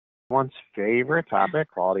Everyone's favorite topic,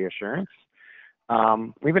 quality assurance.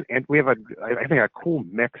 We have I think a cool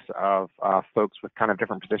mix of folks with kind of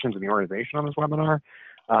different positions in the organization on this webinar.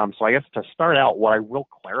 So I guess to start out, what I will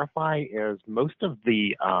clarify is most of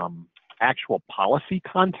the actual policy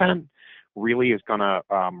content really is going to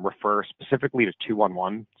refer specifically to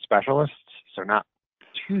 211 specialists, so not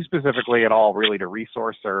too specifically at all really to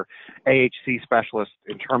resource or AHC specialists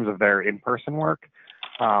in terms of their in-person work.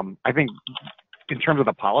 I think in terms of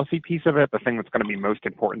the policy piece of it, the thing that's going to be most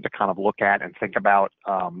important to kind of look at and think about,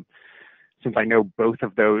 since I know both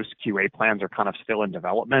of those QA plans are kind of still in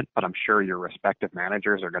development, but I'm sure your respective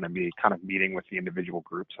managers are going to be kind of meeting with the individual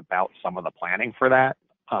groups about some of the planning for that,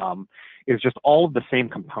 is just all of the same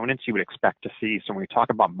components you would expect to see. So when we talk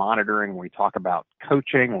about monitoring, when we talk about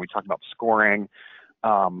coaching, when we talk about scoring,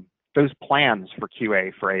 those plans for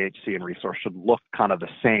QA, for AHC and resource should look kind of the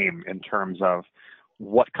same in terms of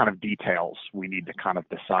what kind of details we need to kind of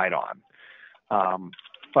decide on.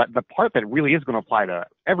 But the part that really is going to apply to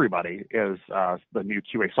everybody is the new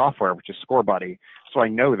QA software, which is ScoreBuddy. So I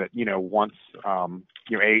know that, once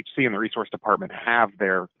AHC and the resource department have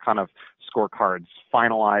their kind of scorecards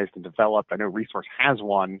finalized and developed, I know resource has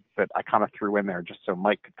one that I kind of threw in there just so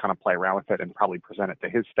Mike could kind of play around with it and probably present it to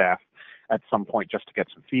his staff at some point just to get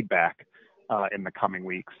some feedback in the coming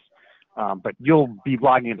weeks. But you'll be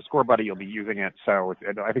logging into ScoreBuddy, you'll be using it, so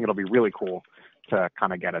I think it'll be really cool to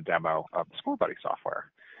kind of get a demo of the ScoreBuddy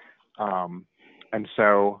software. And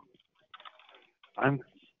so I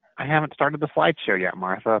haven't started the slideshow yet,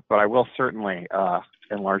 Martha, but I will certainly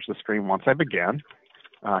enlarge the screen once I begin.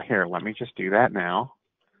 Here, let me just do that now.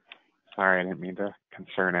 Sorry, I didn't mean to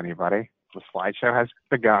concern anybody. The slideshow has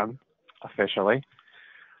begun officially.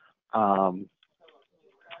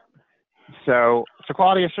 So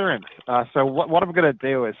quality assurance. So what I'm going to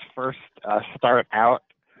do is first start out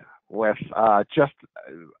with just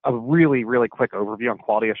a really, really quick overview on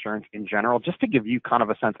quality assurance in general, just to give you kind of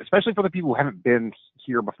a sense, especially for the people who haven't been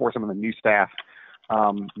here before, some of the new staff,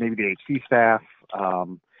 maybe the HC staff,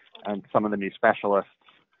 and some of the new specialists,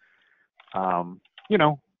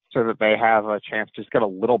 so that they have a chance to just get a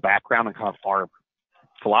little background on kind of our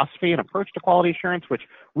philosophy and approach to quality assurance, which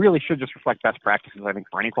really should just reflect best practices, I think,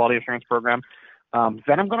 for any quality assurance program.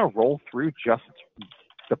 Then I'm going to roll through just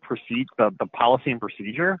the policy and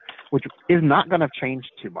procedure, which is not going to change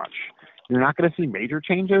too much. You're not going to see major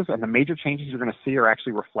changes, and the major changes you're going to see are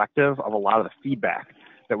actually reflective of a lot of the feedback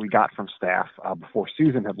that we got from staff before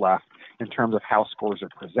Susan had left in terms of how scores are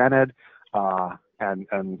presented.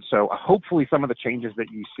 And so hopefully some of the changes that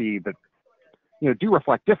you see that do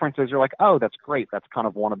reflect differences, you're like, oh, that's great. That's kind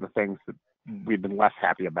of one of the things that we've been less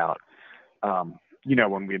happy about,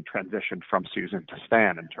 when we had transitioned from Susan to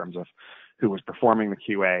Stan in terms of who was performing the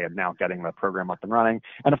QA and now getting the program up and running.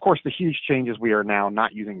 And of course, the huge changes, we are now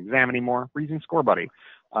not using Exam anymore, we're using ScoreBuddy.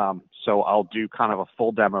 So I'll do kind of a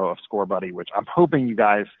full demo of ScoreBuddy, which I'm hoping you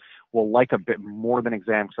guys will like a bit more than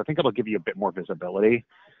Exam, because I think it'll give you a bit more visibility,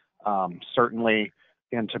 certainly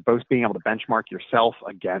into both being able to benchmark yourself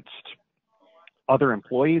against other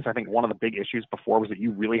employees. I think one of the big issues before was that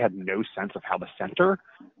you really had no sense of how the center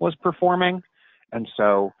was performing. And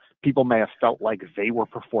so people may have felt like they were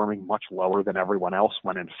performing much lower than everyone else,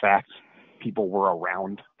 when in fact people were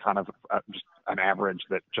around kind of just an average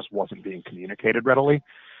that just wasn't being communicated readily.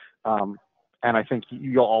 And I think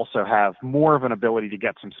you'll also have more of an ability to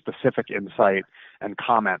get some specific insight and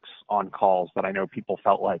comments on calls that I know people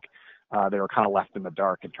felt like they were kind of left in the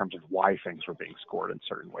dark in terms of why things were being scored in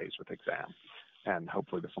certain ways with Exam. And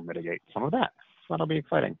hopefully this will mitigate some of that. So that'll be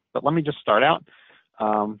exciting. But let me just start out.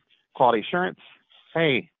 Quality assurance.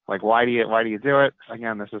 Hey, like, why do you do it?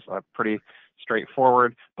 Again, this is pretty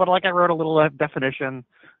straightforward, but like I wrote a little definition.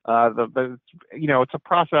 It's a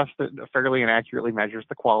process that fairly and accurately measures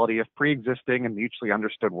the quality of pre-existing and mutually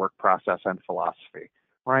understood work process and philosophy,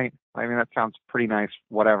 right? I mean, that sounds pretty nice,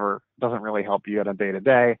 whatever, doesn't really help you in a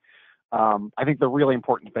day-to-day. I think the really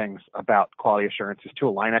important things about quality assurance is to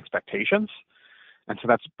align expectations. And so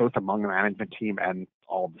that's both among the management team and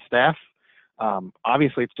all of the staff.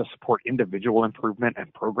 Obviously, it's to support individual improvement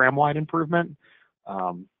and program-wide improvement.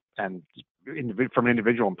 And from an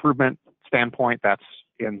individual improvement standpoint, that's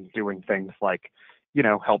in doing things like,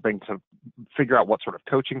 helping to figure out what sort of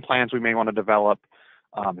coaching plans we may want to develop,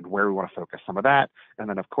 and where we want to focus some of that. And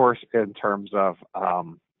then, of course, in terms of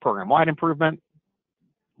program-wide improvement,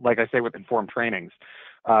 like I say with informed trainings,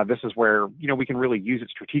 this is where, we can really use it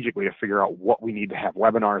strategically to figure out what we need to have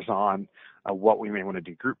webinars on, what we may want to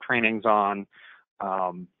do group trainings on.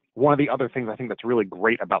 One of the other things I think that's really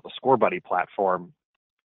great about the ScoreBuddy platform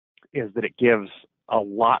is that it gives a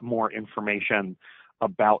lot more information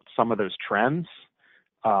about some of those trends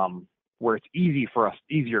where it's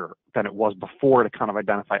easier than it was before to kind of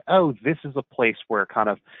identify, oh, this is a place where kind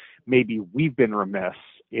of maybe we've been remiss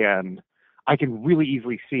in. I can really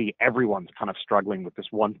easily see everyone's kind of struggling with this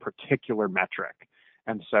one particular metric.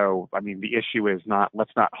 And so, I mean, the issue is not,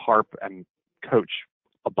 let's not harp and coach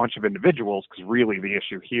a bunch of individuals, because really the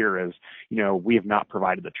issue here is, we have not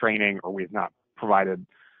provided the training, or we have not provided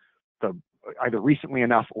the either recently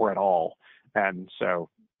enough or at all. And so,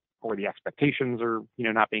 or the expectations are,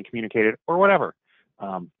 not being communicated or whatever.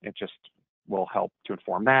 It just will help to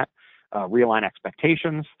inform that. Realign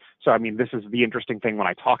expectations. So, I mean, this is the interesting thing when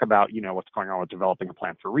I talk about, what's going on with developing a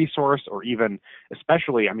plan for resource, or even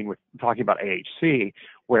especially, I mean, with talking about AHC,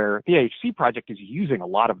 where the AHC project is using a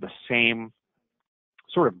lot of the same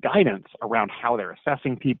sort of guidance around how they're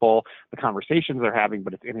assessing people, the conversations they're having,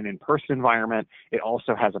 but it's in an in-person environment. It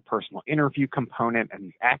also has a personal interview component and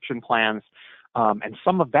these action plans. And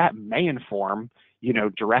some of that may inform,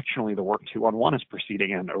 directionally the work 2-on-1 is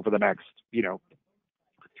proceeding in over the next,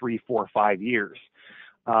 3, 4, 5 years.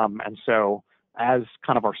 And so as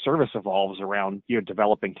kind of our service evolves around,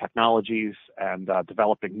 developing technologies and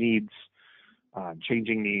developing needs,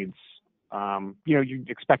 changing needs, you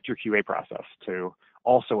expect your QA process to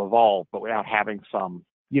also evolve, but without having some,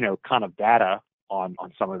 kind of data on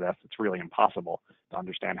some of this, it's really impossible to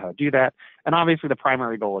understand how to do that. And obviously the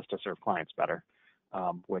primary goal is to serve clients better,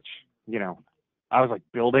 which, I was like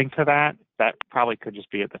building to that. That probably could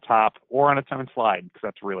just be at the top or on its own slide, because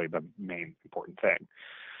that's really the main important thing.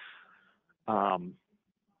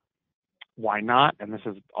 Why not? And this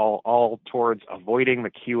is all towards avoiding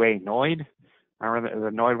the QA Noid. I remember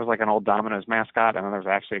the Noid was like an old Domino's mascot, and then there was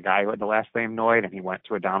actually a guy who had the last name Noid, and he went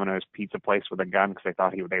to a Domino's pizza place with a gun because they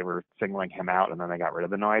thought they were singling him out, and then they got rid of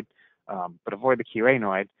the Noid. But avoid the QA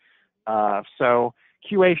Noid. So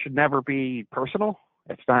QA should never be personal.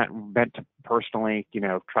 It's not meant to personally,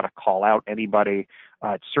 try to call out anybody.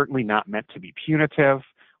 It's certainly not meant to be punitive.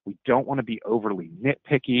 We don't want to be overly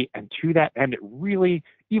nitpicky. And to that end, it really,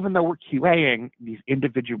 even though we're QAing these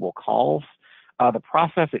individual calls, the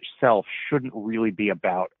process itself shouldn't really be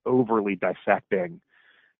about overly dissecting,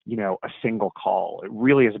 a single call. It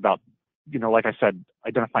really is about, like I said,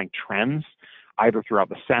 identifying trends either throughout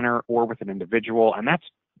the center or with an individual. And that's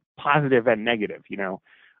positive and negative,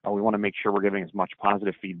 we want to make sure we're giving as much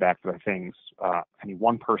positive feedback for the things any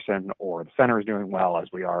one person or the center is doing well as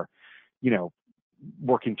we are,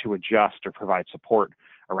 working to adjust or provide support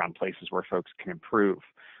around places where folks can improve.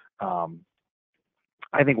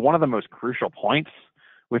 I think one of the most crucial points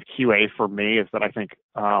with QA for me is that I think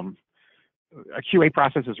a QA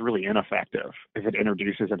process is really ineffective if it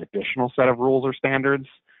introduces an additional set of rules or standards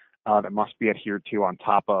that must be adhered to on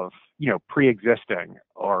top of, pre-existing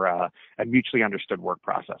or a mutually understood work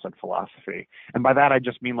process and philosophy. And by that, I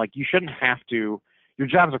just mean like you shouldn't have to, your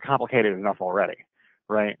jobs are complicated enough already,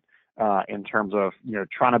 right? In terms of,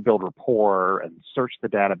 trying to build rapport and search the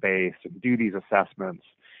database and do these assessments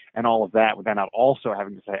and all of that, without also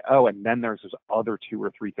having to say, oh, and then there's those other 2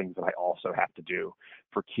 or 3 things that I also have to do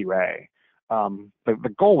for QA.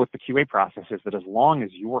 The goal with the QA process is that as long as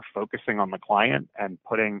you're focusing on the client and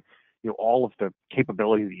putting, all of the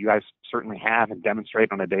capabilities that you guys certainly have and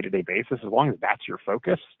demonstrate on a day-to-day basis, as long as that's your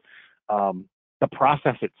focus, the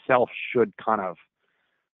process itself should kind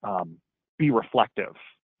of be reflective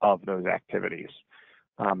of those activities.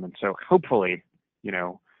 And so hopefully,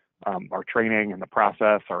 our training and the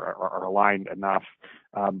process are aligned enough.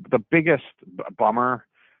 The biggest bummer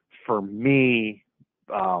for me,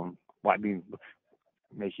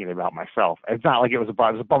 making it about myself. It's not like it was a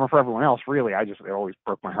bummer for everyone else, really. It always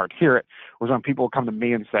broke my heart to hear it, was when people come to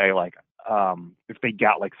me and say, like, if they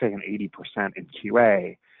got, like, say, an 80% in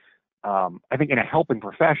QA, I think in a helping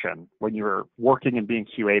profession, when you're working and being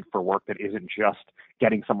QA'd for work that isn't just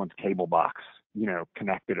getting someone's cable box,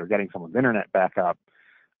 connected, or getting someone's internet back up,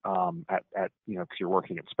 because you're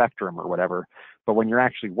working at Spectrum or whatever, but when you're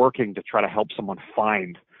actually working to try to help someone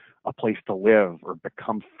find a place to live or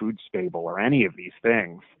become food stable or any of these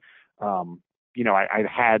things, I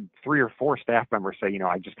had 3 or 4 staff members say,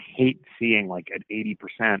 I just hate seeing like an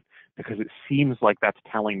 80% because it seems like that's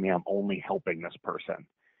telling me I'm only helping this person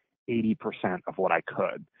 80% of what I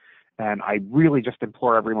could. And I really just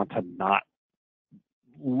implore everyone to not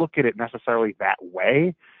look at it necessarily that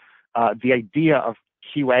way. The idea of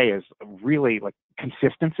QA is really, like,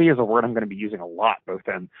 consistency is a word I'm going to be using a lot, both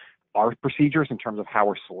in our procedures in terms of how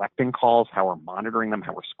we're selecting calls, how we're monitoring them,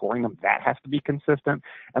 how we're scoring them. That has to be consistent.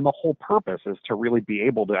 And the whole purpose is to really be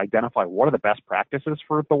able to identify what are the best practices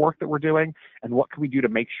for the work that we're doing and what can we do to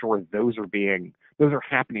make sure those are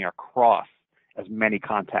happening across as many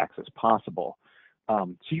contacts as possible.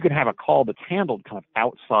 So you can have a call that's handled kind of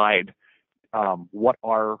outside what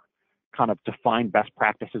our kind of defined best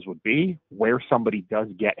practices would be, where somebody does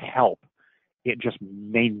get help. It just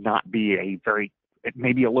may not be it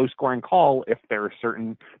may be a low scoring call if there are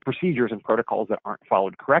certain procedures and protocols that aren't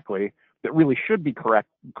followed correctly that really should be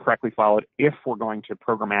correctly followed if we're going to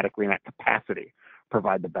programmatically in that capacity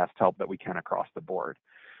provide the best help that we can across the board.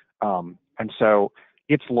 And so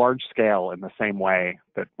it's large scale in the same way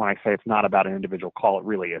that when I say it's not about an individual call, it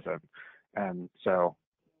really isn't. And so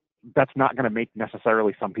that's not going to make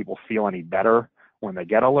necessarily some people feel any better when they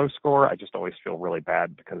get a low score. I just always feel really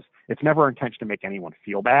bad because it's never our intention to make anyone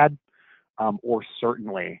feel bad, or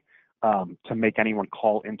certainly to make anyone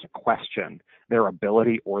call into question their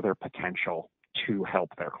ability or their potential to help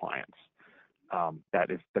their clients. That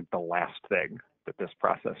is the last thing that this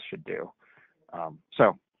process should do.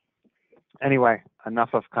 So anyway, enough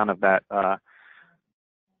of kind of that,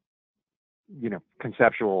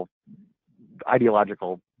 conceptual,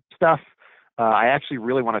 ideological stuff. I actually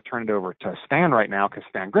really want to turn it over to Stan right now, because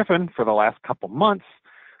Stan Griffin, for the last couple months,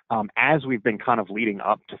 as we've been kind of leading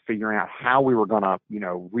up to figuring out how we were going to,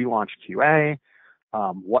 relaunch QA,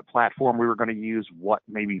 what platform we were going to use, what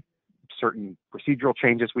maybe certain procedural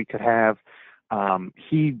changes we could have.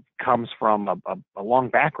 He comes from a long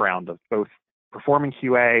background of both performing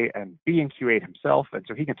QA and being QA'd himself, and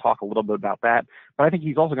so he can talk a little bit about that. But I think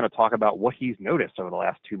he's also going to talk about what he's noticed over the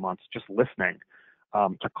last 2 months, just listening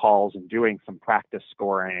to calls and doing some practice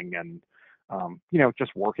scoring and,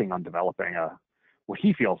 just working on developing what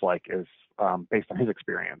he feels like is, based on his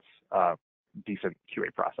experience, decent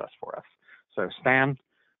QA process for us. So Stan,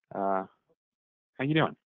 how you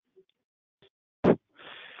doing?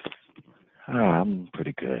 I'm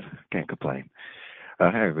pretty good. Can't complain.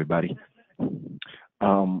 Hey, everybody.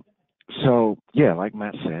 So, yeah, like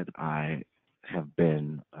Matt said, I have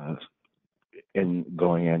been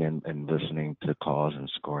going in and listening to calls and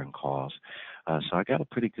scoring calls. So I got a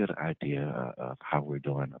pretty good idea of how we're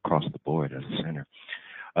doing across the board as a center.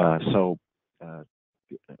 So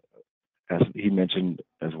as he mentioned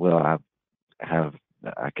as well, I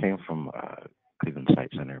came from Cleveland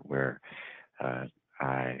Site Center, where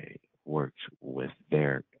I worked with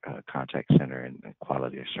their contact center and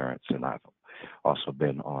quality assurance, and I've also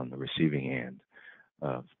been on the receiving end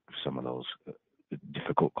of some of those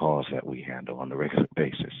difficult calls that we handle on a regular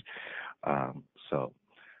basis. So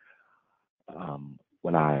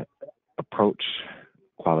when I approach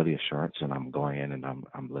quality assurance and I'm going in and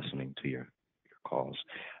I'm listening to your calls,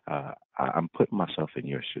 I'm putting myself in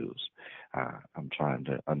your shoes. I'm trying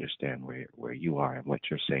to understand where you are and what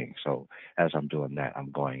you're saying. So as I'm doing that,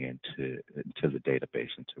 I'm going into the database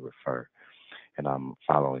and to refer, and I'm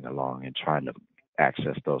following along and trying to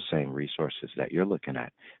access those same resources that you're looking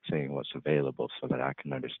at, seeing what's available so that I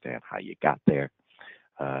can understand how you got there,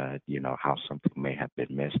 how something may have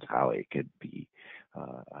been missed, how it could be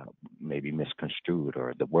maybe misconstrued,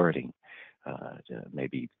 or the wording may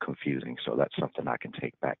be confusing. So that's something I can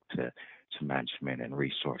take back to management and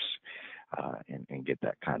resource and get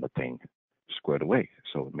that kind of thing squared away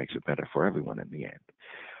so it makes it better for everyone in the end.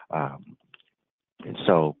 And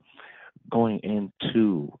so going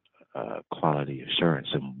into quality assurance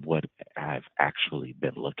and what I've actually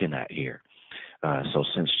been looking at here. So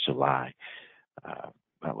since July,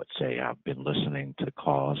 I would say I've been listening to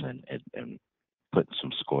calls and putting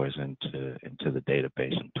some scores into the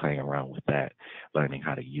database and playing around with that, learning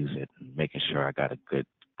how to use it and making sure I got a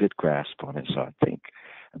good grasp on it. So I think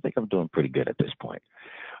I'm doing pretty good at this point.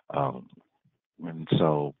 And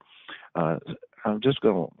so I'm just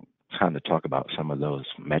going to kind of talk about some of those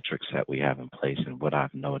metrics that we have in place and what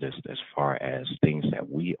I've noticed as far as things that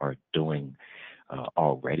we are doing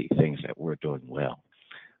already, things that we're doing well.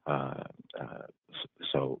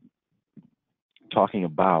 So talking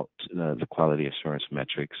about the quality assurance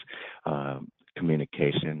metrics,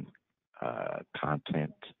 communication,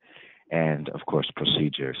 content, and of course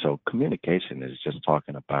procedure. So communication is just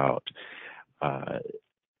talking about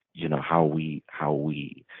how we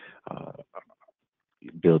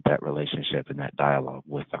build that relationship and that dialogue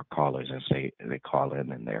with our callers as they call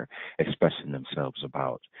in and they're expressing themselves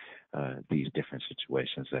about these different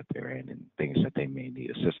situations that they're in and things that they may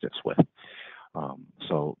need assistance with.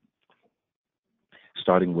 So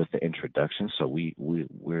starting with the introduction, so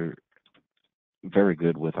we're very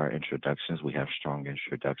good with our introductions. We have strong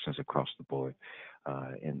introductions across the board,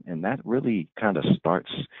 and that really kind of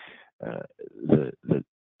starts the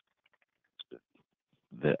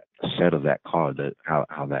set of that call,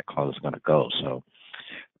 how that call is going to go. So,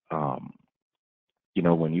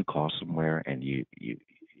 when you call somewhere and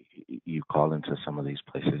you call into some of these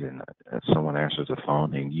places and someone answers the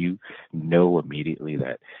phone and you know immediately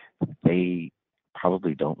that they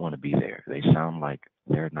probably don't want to be there. They sound like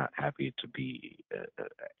they're not happy to be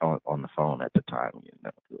on the phone at the time,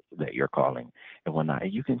 that you're calling and whatnot.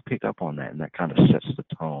 And you can pick up on that, and that kind of sets the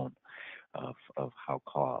tone of how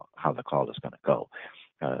the call is going to go.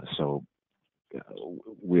 So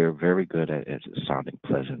we're very good at sounding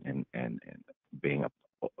pleasant and being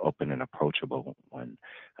open and approachable when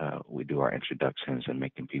we do our introductions and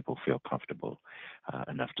making people feel comfortable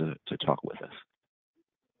enough to talk with us.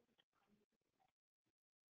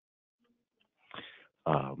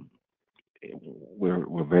 Um,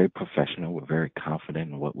 we're very professional. We're very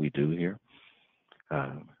confident in what we do here.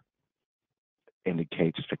 Um,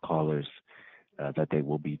 Indicates to callers that they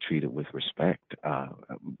will be treated with respect,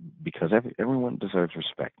 because everyone deserves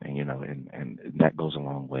respect, and and that goes a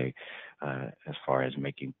long way as far as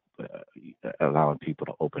making allowing people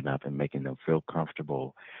to open up and making them feel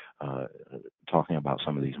comfortable talking about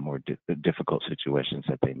some of these more difficult situations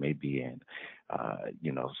that they may be in.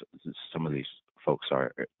 Some of these folks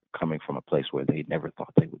are coming from a place where they never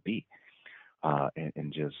thought they would be,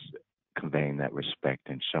 and just conveying that respect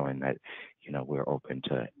and showing that we're open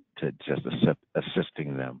to just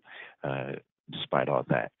assisting them despite all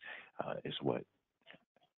that is what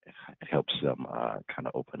helps them kind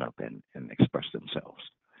of open up and express themselves.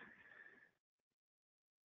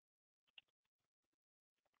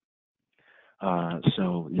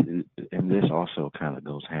 And this also kind of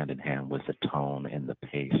goes hand in hand with the tone and the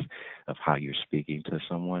pace of how you're speaking to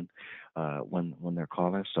someone when they're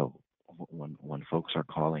calling. So when folks are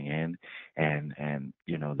calling in and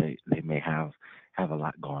they may have a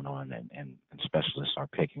lot going on, and specialists are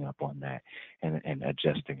picking up on that and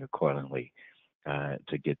adjusting accordingly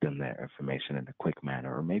to get them that information in a quick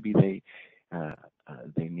manner, or maybe they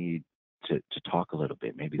need to talk a little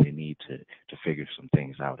bit. Maybe they need to figure some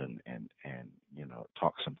things out and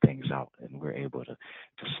talk some things out, and we're able to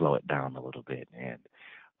slow it down a little bit and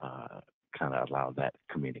kind of allow that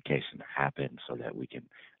communication to happen so that we can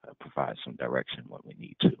provide some direction when we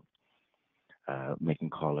need to. Making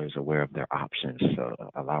callers aware of their options, so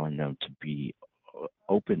allowing them to be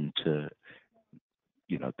open to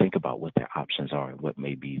think about what their options are and what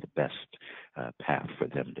may be the best path for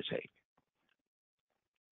them to take.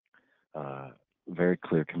 Very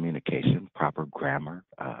clear communication, proper grammar,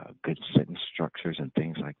 good sentence structures, and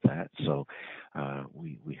things like that. So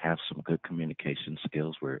we have some good communication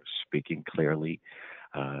skills. We're speaking clearly.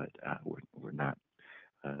 We're not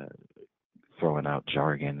throwing out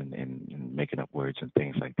jargon and making up words and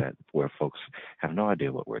things like that where folks have no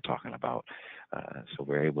idea what we're talking about. So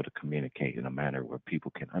we're able to communicate in a manner where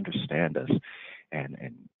people can understand us and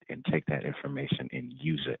take that information and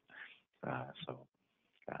use it.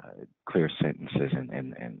 Clear sentences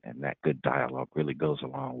and that good dialogue really goes a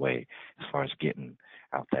long way as far as getting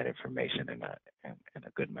out that information in a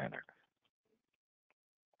good manner.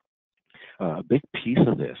 A big piece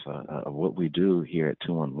of this, of what we do here at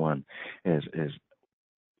 211, is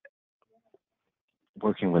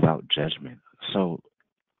working without judgment. So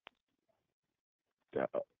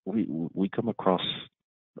we come across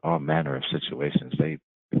all manner of situations.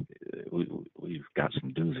 We've got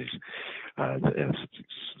some doozies.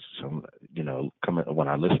 Some when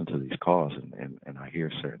I listen to these calls and I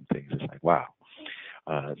hear certain things, it's like, wow.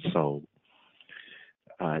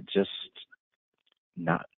 Just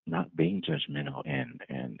not being judgmental and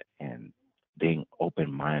being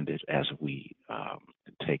open-minded as we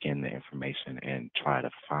take in the information and try to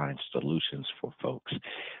find solutions for folks,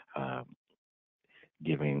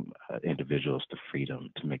 giving individuals the freedom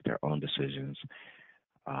to make their own decisions,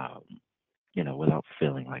 without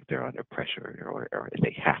feeling like they're under pressure or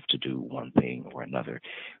they have to do one thing or another.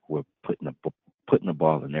 We're putting the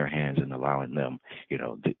ball in their hands and allowing them,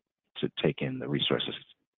 to take in the resources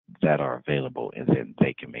that are available, and then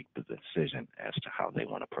they can make the decision as to how they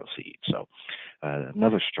want to proceed. So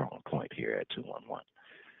another strong point here at 211.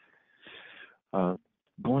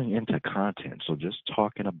 Going into content, so just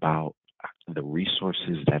talking about the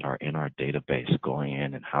resources that are in our database, going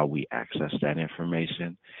in and how we access that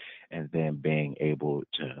information, and then being able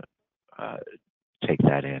to take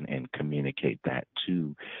that in and communicate that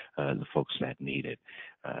to the folks that need it,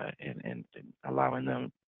 and allowing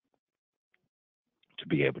them to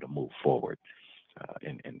be able to move forward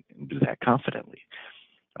and do that confidently.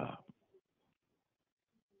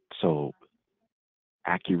 So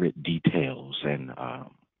accurate details and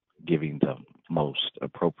giving the most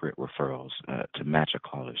appropriate referrals to match a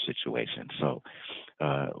caller's situation. So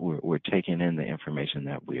we're taking in the information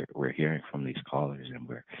that we're hearing from these callers, and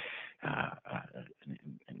we're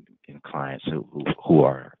and clients who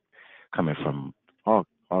are coming from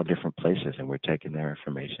all different places, and we're taking their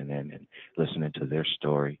information in and listening to their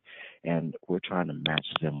story, and we're trying to match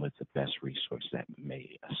them with the best resource that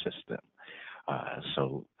may assist them.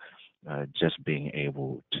 So just being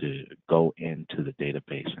able to go into the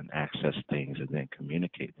database and access things and then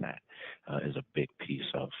communicate that is a big piece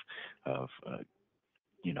of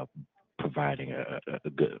you know providing a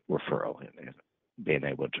good referral and being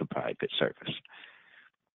able to provide good service.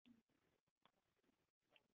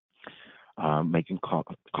 Making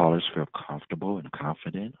callers feel comfortable and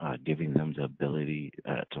confident, giving them the ability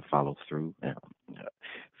to follow through,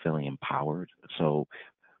 feeling empowered. So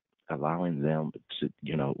allowing them to,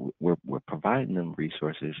 we're providing them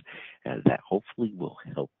resources that hopefully will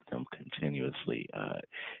help them continuously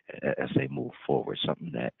as they move forward.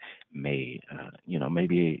 Something that may,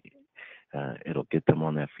 maybe it'll get them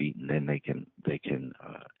on their feet, and then they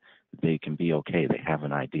can be okay. They have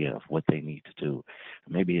an idea of what they need to do.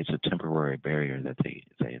 Maybe it's a temporary barrier that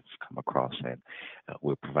they've come across, and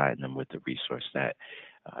we're providing them with the resource that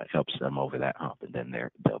helps them over that hump, and then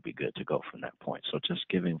they'll be good to go from that point. So just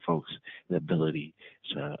giving folks the ability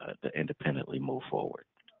to independently move forward.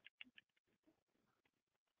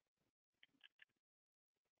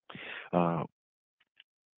 Uh,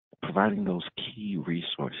 Providing those key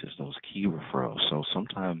resources, those key referrals. So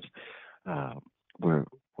sometimes uh, we're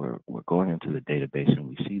we're going into the database and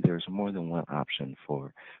we see there's more than one option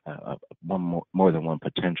for more than one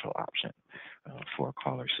potential option for a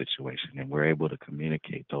caller situation, and we're able to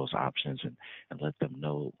communicate those options and let them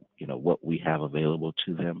know what we have available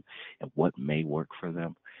to them and what may work for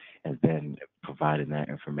them, and then providing that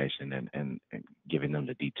information and giving them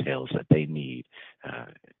the details that they need uh,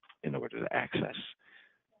 in order to access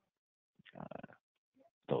uh,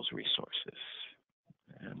 those resources.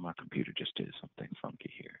 And my computer just did something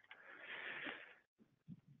funky here.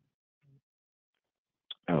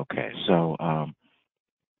 Okay, so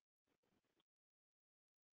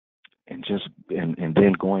and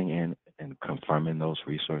then going in and confirming those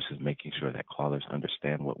resources, making sure that callers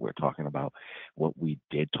understand what we're talking about, what we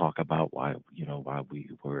did talk about, why we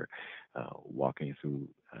were walking through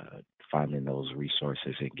finding those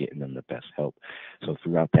resources and getting them the best help. So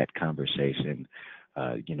throughout that conversation,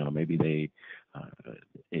 maybe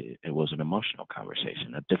it was an emotional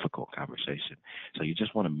conversation, a difficult conversation. So you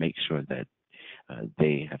just want to make sure that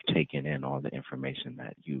they have taken in all the information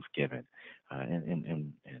that you've given,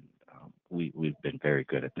 and we've been very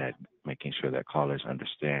good at that, making sure that callers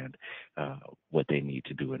understand what they need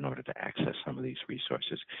to do in order to access some of these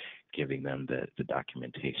resources, giving them the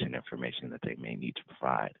documentation information that they may need to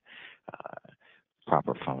provide,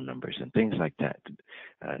 proper phone numbers and things like that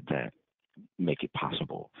that make it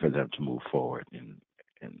possible for them to move forward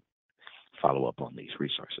and follow up on these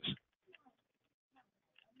resources.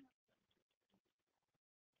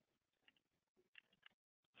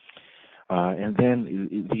 And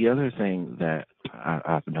then the other thing that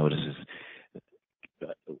I've noticed is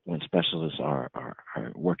when specialists are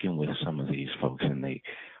working with some of these folks and they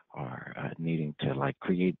are needing to like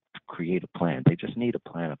create a plan. They just need a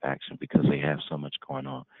plan of action because they have so much going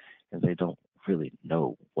on and they don't really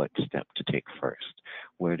know what step to take first.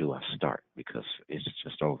 Where do I start? Because it's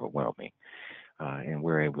just overwhelming. And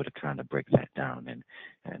we're able to kind of break that down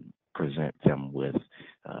and present them with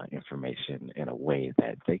information in a way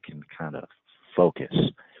that they can kind of focus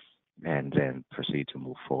and then proceed to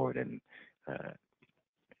move forward uh,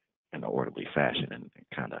 in an orderly fashion and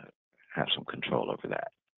kind of have some control over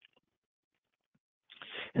that.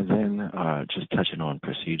 And then just touching on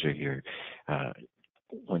procedure here, uh,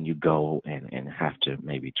 when you go and have to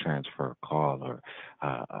maybe transfer a call or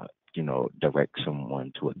direct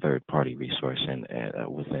someone to a third party resource and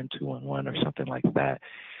within 211 or something like that,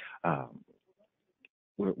 um,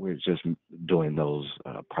 we're just doing those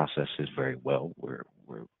processes very well. We're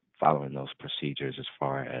following those procedures as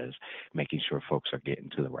far as making sure folks are getting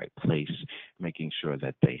to the right place, making sure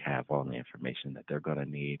that they have all the information that they're going to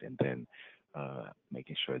need, and then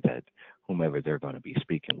making sure that whomever they're going to be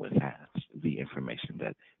speaking with has the information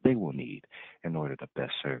that they will need in order to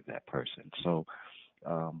best serve that person. So,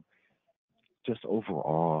 um, just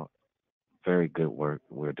overall, very good work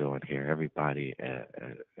we're doing here. Everybody,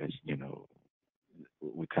 is,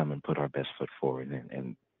 we come and put our best foot forward,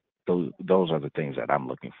 and those are the things that I'm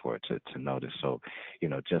looking for to notice. So,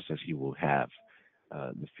 just as you will have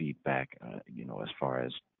the feedback, as far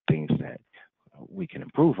as things that we can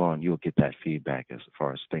improve on, you'll get that feedback as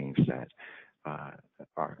far as things that uh,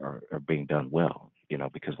 are being done well.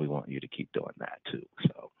 Because we want you to keep doing that too.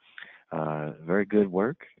 So, very good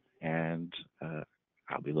work, and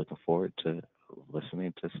I'll be looking forward to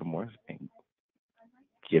listening to some more and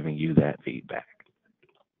giving you that feedback.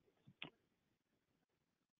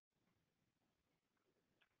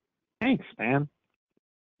 Thanks, man.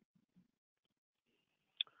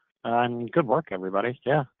 And good work, everybody.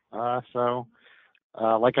 Yeah.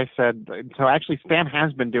 Like I said, so actually Stan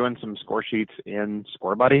has been doing some score sheets in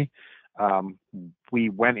ScoreBuddy. We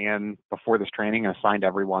went in before this training and assigned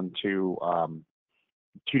everyone to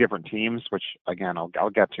two different teams, which again I'll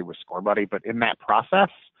get to with ScoreBuddy. But in that process,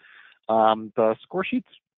 the score sheets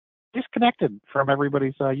disconnected from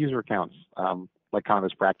everybody's user accounts, like kind of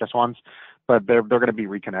as practice ones. But they're going to be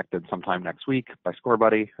reconnected sometime next week by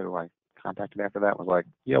ScoreBuddy, who I contacted after that, was like,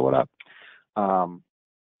 "Yeah, what up?"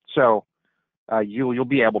 So you'll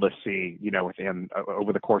be able to see, within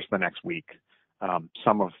over the course of the next week,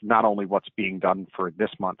 some of not only what's being done for this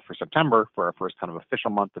month for September for our first kind of official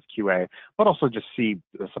month of QA, but also just see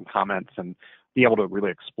some comments and be able to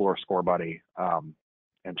really explore ScoreBuddy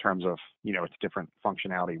in terms of its different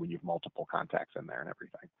functionality when you have multiple contacts in there and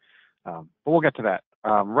everything. But we'll get to that.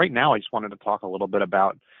 Right now, I just wanted to talk a little bit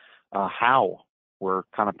about how we're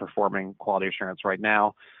kind of performing quality assurance right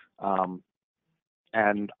now.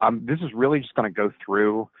 And this is really just going to go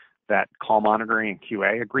through that call monitoring and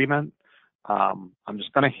QA agreement. I'm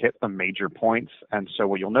just going to hit the major points. And so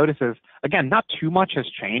what you'll notice is, again, not too much has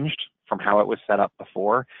changed from how it was set up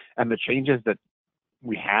before. And the changes that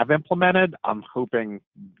we have implemented, I'm hoping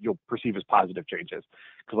you'll perceive as positive changes.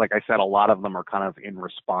 Because like I said, a lot of them are kind of in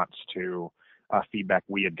response to feedback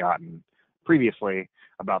we had gotten previously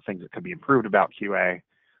about things that could be improved about QA.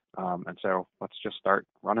 And so let's just start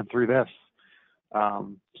running through this.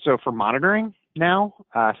 So for monitoring now,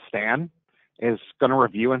 Stan is going to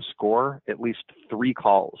review and score at least 3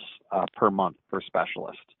 calls per month per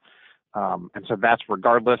specialist. And so that's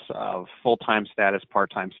regardless of full-time status,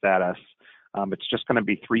 part-time status. It's just going to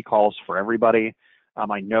be 3 calls for everybody.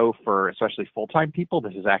 I know for especially full-time people,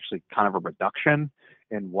 this is actually kind of a reduction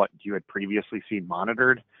in what you had previously seen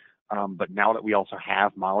monitored. But now that we also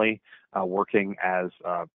have Molly working as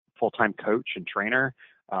a full-time coach and trainer,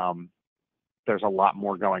 there's a lot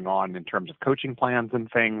more going on in terms of coaching plans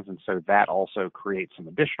and things. And so that also creates some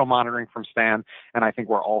additional monitoring from Stan. And I think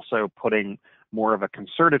we're also putting more of a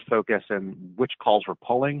concerted focus in which calls we're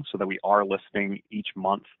pulling so that we are listening each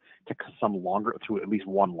month to at least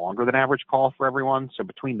one longer than average call for everyone. So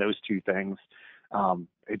between those two things,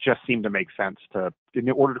 it just seemed to make sense in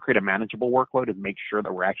order to create a manageable workload and make sure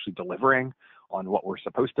that we're actually delivering on what we're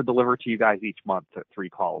supposed to deliver to you guys each month at 3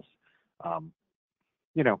 calls.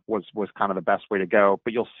 Was kind of the best way to go.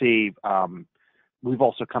 But you'll see we've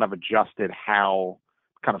also kind of adjusted how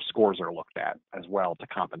kind of scores are looked at as well to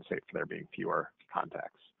compensate for there being fewer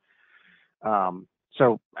contacts.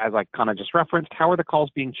 So as I kind of just referenced, how are the calls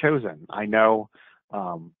being chosen? I know,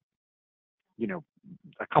 a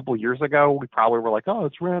couple years ago, we probably were like, oh,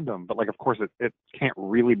 it's random. But of course, it can't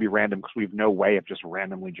really be random because we have no way of just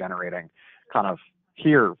randomly generating kind of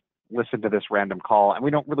here, listen to this random call. And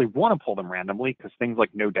we don't really want to pull them randomly because things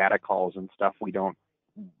like no data calls and stuff,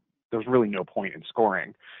 there's really no point in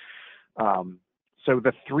scoring. So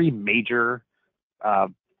the 3 major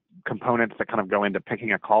components that kind of go into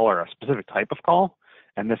picking a call are a specific type of call.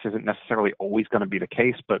 And this isn't necessarily always going to be the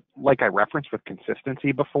case, but like I referenced with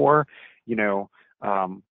consistency before,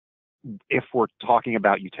 if we're talking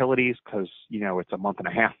about utilities, because, it's a month and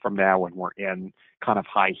a half from now when we're in kind of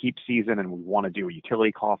high heap season and we want to do a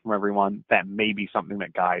utility call from everyone, that may be something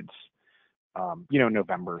that guides,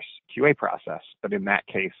 November's QA process. But in that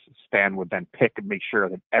case, Stan would then pick and make sure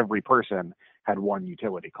that every person had 1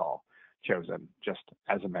 utility call chosen just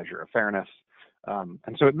as a measure of fairness.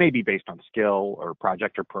 And so it may be based on skill or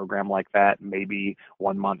project or program like that. Maybe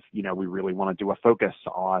one month, we really want to do a focus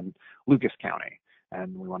on Lucas County,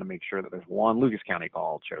 and we want to make sure that there's 1 Lucas County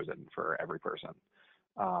call chosen for every person.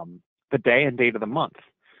 The day and date of the month.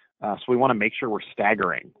 So we want to make sure we're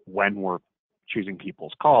staggering when we're choosing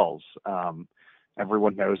people's calls.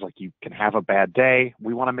 Everyone knows you can have a bad day.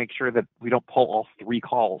 We want to make sure that we don't pull all 3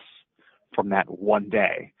 calls from that one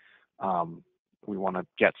day. We want to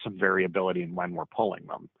get some variability in when we're pulling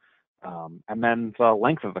them. And then the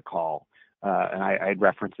length of the call. And I'd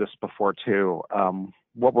referenced this before too.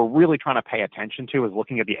 What we're really trying to pay attention to is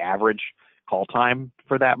looking at the average call time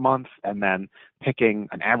for that month and then picking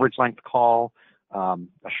an average length call, a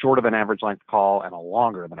shorter than average length call, and a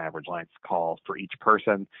longer than average length call for each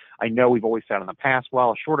person. I know we've always said in the past,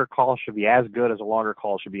 well, a shorter call should be as good as a longer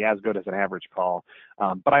call, should be as good as an average call.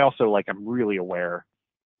 But I also I'm really aware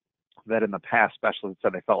that in the past, specialists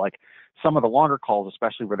said they felt like some of the longer calls,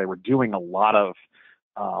 especially where they were doing a lot of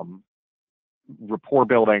rapport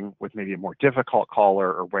building with maybe a more difficult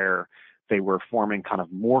caller or where they were forming kind of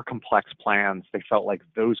more complex plans, they felt like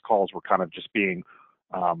those calls were kind of just being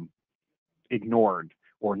ignored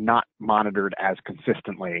or not monitored as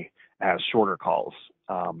consistently as shorter calls.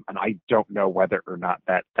 And I don't know whether or not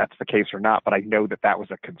that's the case or not, but I know that was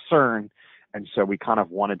a concern. And so we kind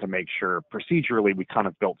of wanted to make sure procedurally we kind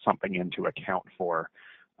of built something in to account for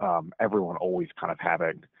everyone always kind of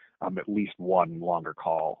having at least one longer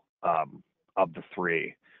call of the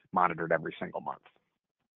 3 monitored every single month.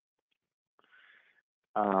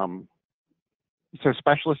 So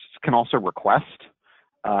specialists can also request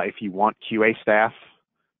if you want QA staff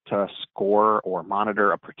to score or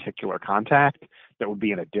monitor a particular contact that would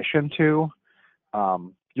be in addition to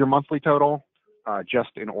your monthly total, just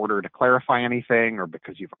in order to clarify anything, or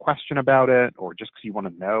because you have a question about it, or just because you want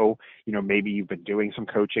to know, maybe you've been doing some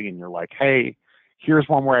coaching and you're like, hey, here's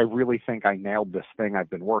one where I really think I nailed this thing I've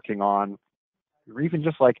been working on. Or even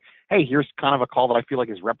just like, hey, here's kind of a call that I feel like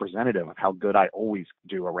is representative of how good I always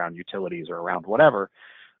do around utilities or around whatever.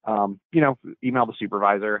 Email the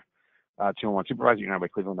supervisor, 211 supervisor, by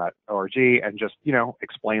cleveland.org, and just,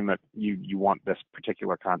 explain that you want this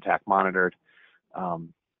particular contact monitored.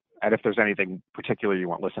 And if there's anything particular you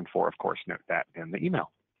want listened for, of course, note that in the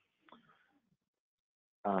email.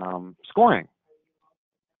 Scoring.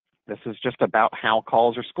 This is just about how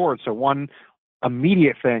calls are scored. So one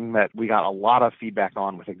immediate thing that we got a lot of feedback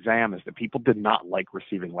on with exam is that people did not like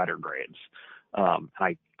receiving letter grades.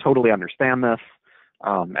 I totally understand this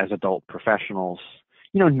as adult professionals,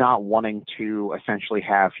 not wanting to essentially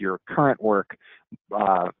have your current work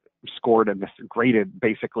scored and graded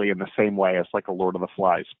basically in the same way as like a Lord of the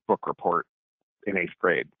Flies book report in 8th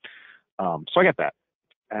grade. So I get that.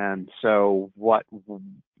 And so what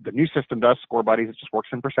the new system does, Score Buddies, it just works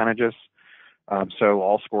in percentages. So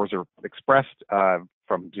all scores are expressed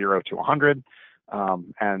from 0 to 100.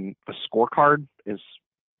 And the scorecard is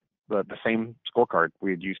the same scorecard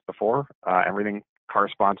we had used before. Everything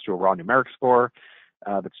corresponds to a raw numeric score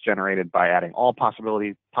that's generated by adding all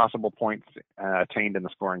possible points attained in the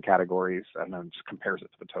scoring categories, and then just compares it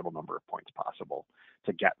to the total number of points possible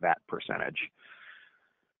to get that percentage.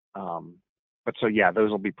 But so yeah,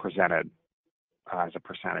 those will be presented as a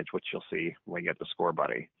percentage, which you'll see when you get the Score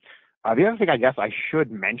Buddy. The other thing I guess I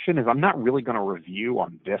should mention is I'm not really going to review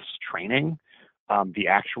on this training the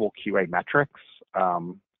actual QA metrics.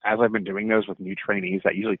 As I've been doing those with new trainees,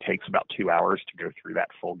 that usually takes about 2 hours to go through that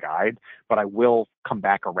full guide, but I will come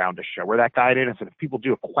back around to show where that guide is. And if people do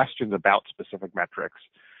have questions about specific metrics,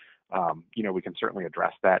 we can certainly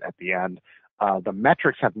address that at the end. The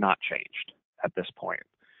metrics have not changed at this point.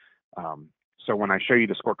 So when I show you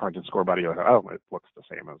the scorecards and Score Buddy, you'll go, oh, it looks the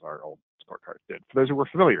same as our old scorecard did. For those who were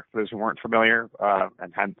familiar, for those who weren't familiar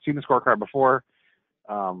and hadn't seen the scorecard before,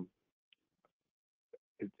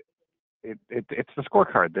 it's the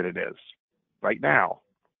scorecard that it is right now.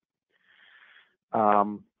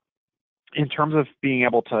 In terms of being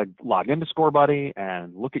able to log into Score Buddy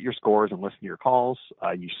and look at your scores and listen to your calls,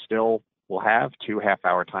 you still will have 2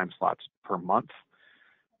 half-hour time slots per month.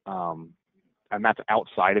 And that's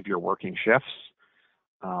outside of your working shifts.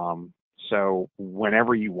 So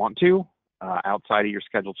whenever you want to, outside of your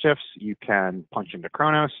scheduled shifts, you can punch into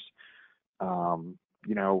Kronos, log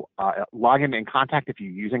in Contact if you're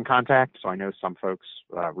using Contact. So I know some folks,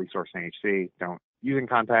 Resource and HC, don't use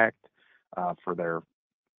Contact for their,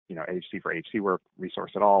 HC for HC work,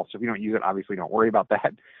 Resource at all. So if you don't use it, obviously don't worry about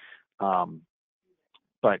that.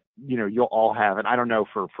 But, you'll all have, and I don't know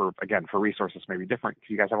for Resources may be different because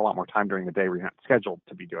you guys have a lot more time during the day where you're not scheduled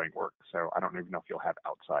to be doing work. So I don't even know if you'll have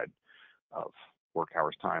outside of work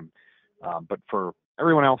hours time. But for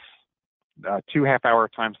everyone else, 2 half-hour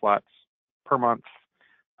time slots per month.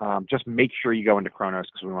 Just make sure you go into Kronos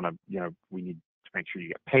because we want to, we need to make sure you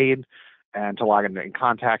get paid, and to log into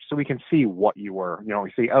Contact so we can see what you were,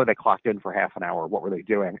 we see, oh, they clocked in for half an hour. What were they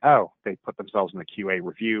doing? Oh, they put themselves in the QA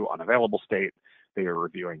review on available state. They are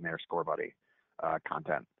reviewing their Score Buddy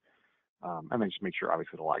content. And then just make sure,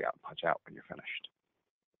 obviously, to log out and punch out when you're finished.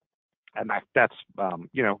 And that's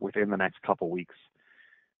within the next couple weeks,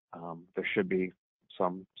 there should be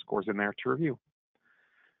some scores in there to review.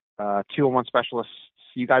 201 specialists,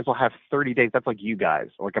 you guys will have 30 days. That's like you guys.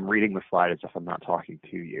 Like I'm reading the slide as if I'm not talking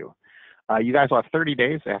to you. You guys will have 30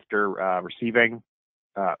 days after receiving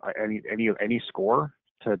any score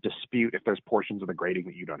to dispute if there's portions of the grading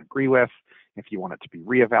that you don't agree with, if you want it to be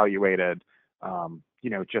reevaluated.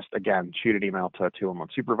 Just again, shoot an email to a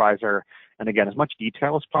 211 supervisor. And again, as much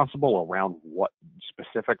detail as possible around what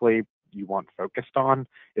specifically you want focused on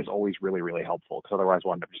is always really, really helpful, because otherwise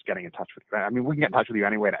we'll end up just getting in touch with you. I mean, we can get in touch with you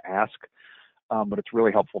anyway to ask, but it's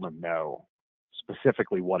really helpful to know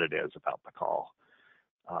specifically what it is about the call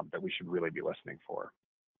that we should really be listening for.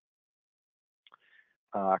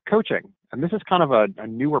 Coaching, and this is kind of a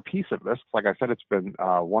newer piece of this. Like I said, it's been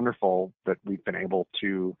wonderful that we've been able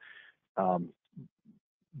to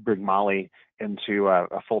bring Molly into a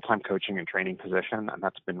full-time coaching and training position, and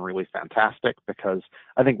that's been really fantastic because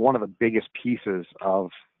I think one of the biggest pieces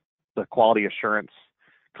of the quality assurance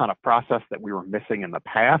kind of process that we were missing in the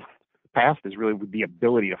past is really the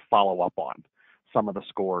ability to follow up on some of the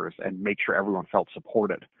scores and make sure everyone felt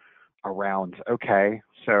supported around, okay,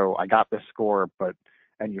 so I got this score,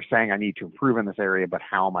 and you're saying I need to improve in this area, but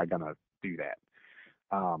how am I going to do that?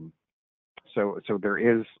 So there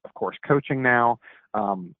is, of course, coaching now.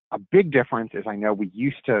 A big difference is I know we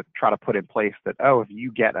used to try to put in place that, if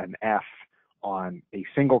you get an F on a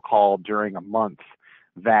single call during a month,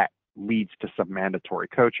 that leads to some mandatory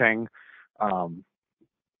coaching.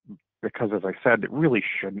 Because as I said, it really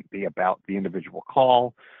shouldn't be about the individual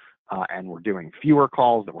call. And we're doing fewer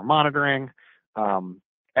calls that we're monitoring.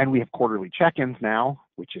 And we have quarterly check-ins now,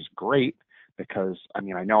 which is great because, I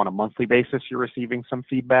know on a monthly basis you're receiving some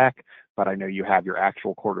feedback, but I know you have your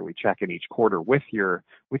actual quarterly check-in each quarter with your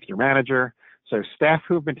manager. So staff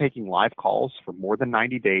who have been taking live calls for more than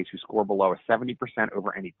 90 days who score below a 70%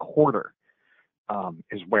 over any quarter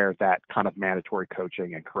is where that kind of mandatory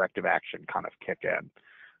coaching and corrective action kind of kick in.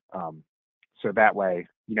 So that way,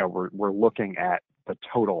 we're looking at the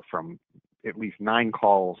total from at least 9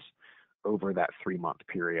 calls over that 3-month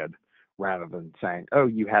period, rather than saying,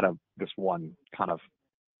 you had this one kind of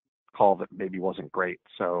call that maybe wasn't great,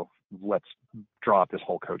 so let's draw up this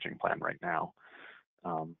whole coaching plan right now.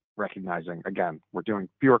 Recognizing, again, we're doing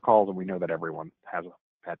fewer calls and we know that everyone has a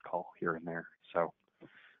bad call here and there. So,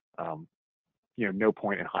 no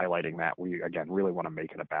point in highlighting that. We, again, really want to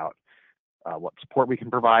make it about what support we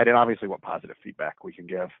can provide and obviously what positive feedback we can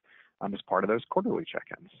give as part of those quarterly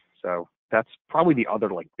check-ins. So that's probably the other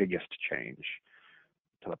biggest change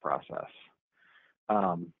to the process.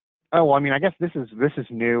 I guess this is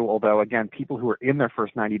new, although again, people who are in their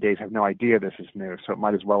first 90 days have no idea this is new, so it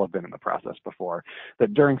might as well have been in the process before.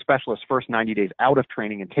 That during specialists' first 90 days out of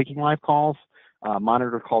training and taking live calls,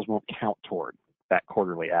 monitored calls won't count toward that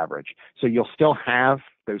quarterly average. So you'll still have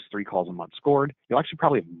those 3 calls a month scored. You'll actually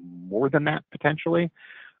probably have more than that potentially,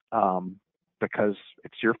 because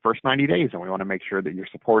it's your first 90 days and we want to make sure that you're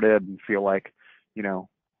supported and feel like,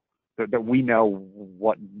 that we know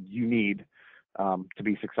what you need to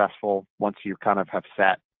be successful once you kind of have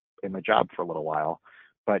sat in the job for a little while.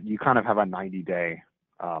 But you kind of have a 90-day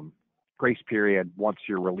grace period once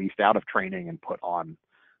you're released out of training and put on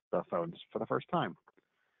the phones for the first time.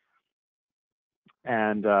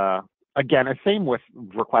 And again, the same with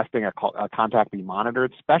requesting a contact be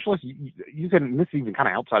monitored. Specialists, you can, this is even kind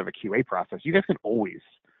of outside of a QA process, you guys can always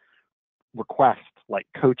request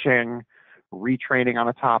coaching, retraining on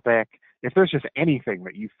a topic. If there's just anything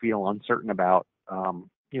that you feel uncertain about,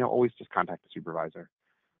 always just contact the supervisor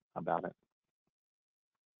about it.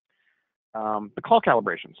 The call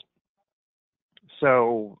calibrations.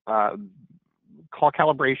 So call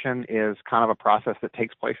calibration is kind of a process that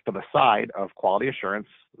takes place to the side of quality assurance.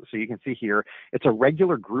 So you can see here, it's a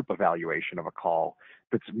regular group evaluation of a call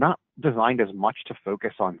that's not designed as much to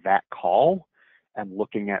focus on that call and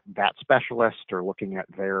looking at that specialist or looking at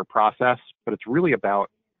their process, but it's really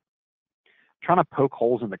about trying to poke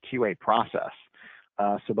holes in the QA process.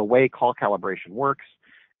 So the way call calibration works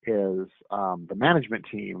is the management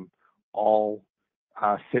team all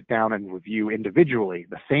sit down and review individually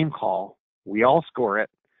the same call. We all score it,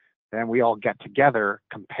 then we all get together,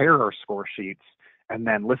 compare our score sheets, and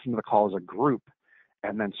then listen to the call as a group,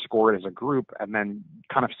 and then score it as a group, and then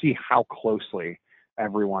kind of see how closely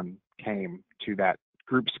everyone came to that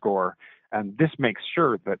group score. And this makes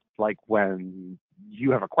sure that when you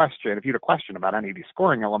have a question, if you had a question about any of these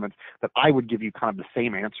scoring elements, that I would give you kind of the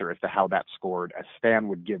same answer as to how that scored as Stan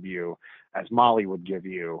would give you, as Molly would give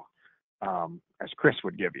you, as Chris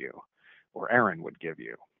would give you, or Aaron would give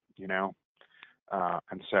you,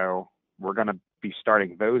 and so we're going to be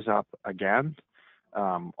starting those up again.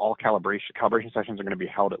 All calibration sessions are going to be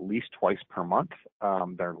held at least twice per month.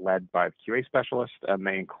 They're led by the QA specialist, and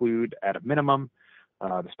they include at a minimum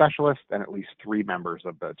the specialist and at least 3 members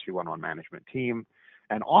of the 211 management team.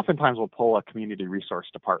 And oftentimes we'll pull a community resource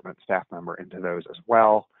department staff member into those as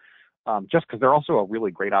well, just because they're also a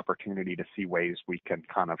really great opportunity to see ways we can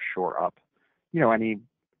kind of shore up, any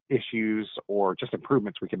issues or just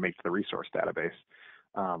improvements we can make to the resource database.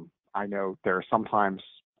 I know there are sometimes,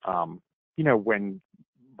 when,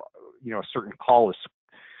 a certain call is,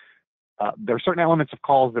 there are certain elements of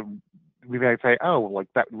calls that we may say,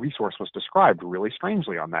 that resource was described really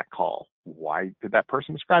strangely on that call. Why did that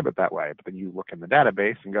person describe it that way? But then you look in the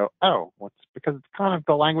database and go, it's because it's kind of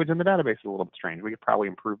the language in the database is a little bit strange. We could probably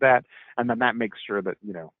improve that. And then that makes sure that,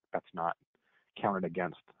 that's not counted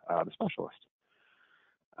against the specialist.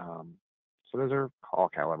 So those are call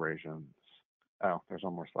calibrations. Oh, there's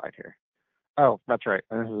one more slide here. Oh, that's right.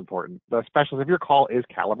 And this is important. The specialist, if your call is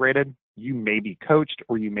calibrated, you may be coached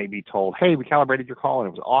or you may be told, hey, we calibrated your call and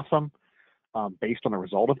it was awesome based on the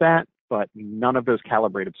result of that. But none of those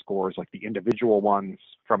calibrated scores, like the individual ones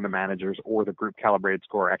from the managers or the group calibrated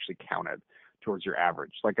score, are actually counted towards your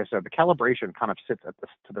average. Like I said, the calibration kind of sits at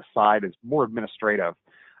to the side, is more administrative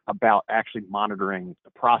about actually monitoring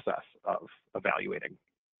the process of evaluating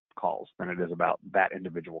calls than it is about that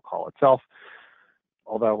individual call itself.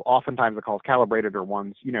 Although oftentimes the calls calibrated are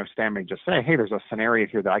ones, Stan may just say, hey, there's a scenario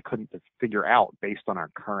here that I couldn't figure out based on our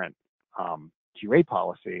current QA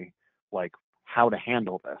policy, like how to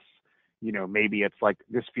handle this. Maybe it's like,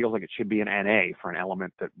 this feels like it should be an NA for an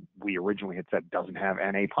element that we originally had said doesn't have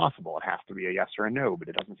NA possible. It has to be a yes or a no, but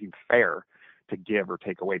it doesn't seem fair to give or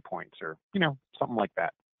take away points or, something like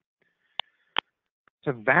that.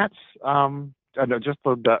 So that's just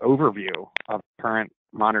the overview of current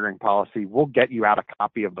monitoring policy. We'll get you out a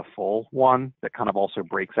copy of the full one that kind of also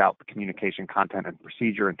breaks out the communication content and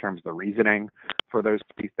procedure in terms of the reasoning for those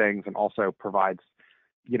three things, and also provides,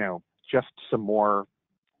 just some more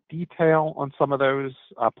detail on some of those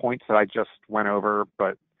points that I just went over.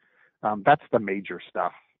 But that's the major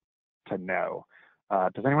stuff to know.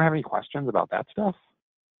 Does anyone have any questions about that stuff?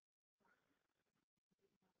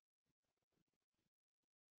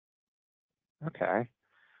 Okay.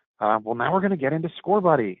 Well, now we're going to get into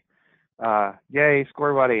ScoreBuddy. Yay,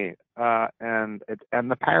 ScoreBuddy. And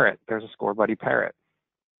the parrot. There's a ScoreBuddy parrot.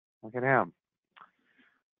 Look at him.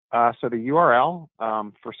 So the URL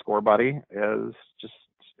for ScoreBuddy is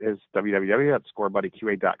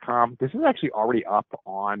www.scorebuddyqa.com. This is actually already up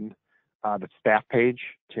on the staff page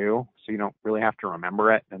too, so you don't really have to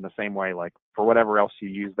remember it in the same way, like for whatever else you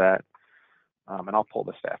use that. And I'll pull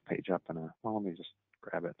the staff page up let me just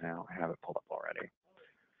grab it now. I have it pulled up already.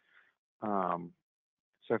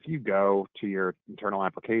 So if you go to your internal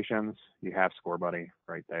applications, you have ScoreBuddy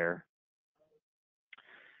right there.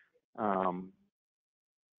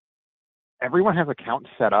 Everyone has accounts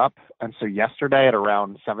set up, and so yesterday at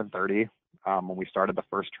around 7:30, when we started the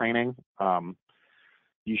first training,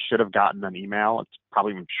 you should have gotten an email.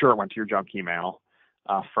 I'm sure it went to your junk email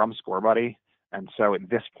from ScoreBuddy. And so at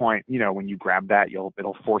this point, when you grab that,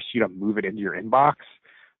 it'll force you to move it into your inbox.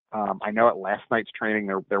 I know at last night's training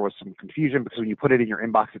there was some confusion, because when you put it in your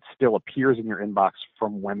inbox, it still appears in your inbox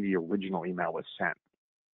from when the original email was sent.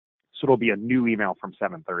 So it'll be a new email from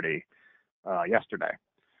 7:30 yesterday.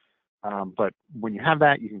 But when you have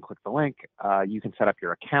that, you can click the link. You can set up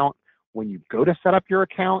your account. When you go to set up your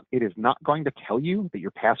account, it is not going to tell you that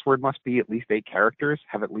your password must be at least 8 characters,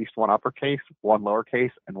 have at least 1 uppercase, 1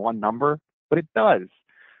 lowercase, and 1 number, but it does.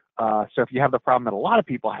 So if you have the problem that a lot of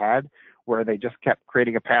people had, where they just kept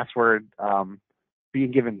creating a password,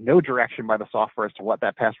 being given no direction by the software as to what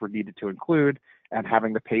that password needed to include, and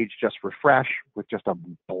having the page just refresh with just a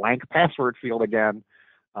blank password field again,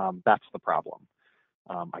 that's the problem.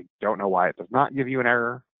 I don't know why it does not give you an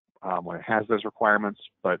error when it has those requirements,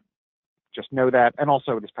 but just know that. And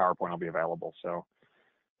also this PowerPoint will be available. So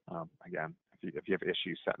again, if you have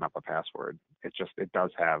issues setting up a password, it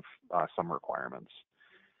does have some requirements.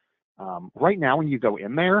 Right now, when you go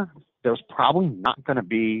in there's probably not going to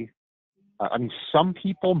be, some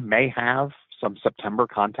people may have some September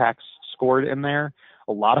contacts scored in there.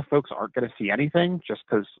 A lot of folks aren't going to see anything, just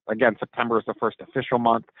because, again, September is the first official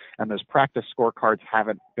month, and those practice scorecards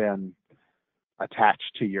haven't been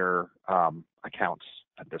attached to your accounts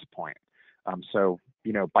at this point. So,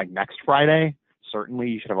 by next Friday, certainly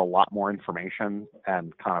you should have a lot more information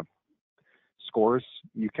and kind of scores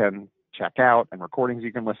you can check out and recordings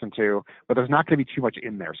you can listen to, but there's not going to be too much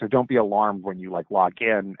in there. So don't be alarmed when you log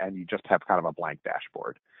in and you just have kind of a blank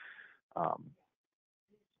dashboard.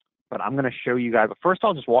 But I'm going to show you guys, first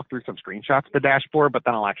I'll just walk through some screenshots of the dashboard, but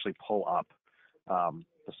then I'll actually pull up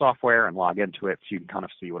the software and log into it so you can kind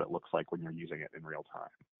of see what it looks like when you're using it in real time.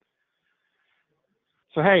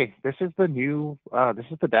 So hey, this is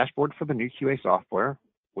the dashboard for the new QA software,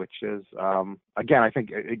 which is, again, I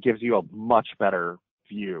think it gives you a much better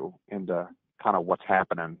view into kind of what's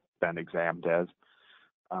happening than Exam does.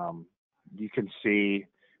 You can see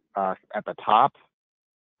at the top,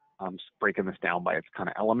 I'm just breaking this down by its kind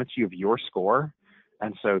of elements. You have your score.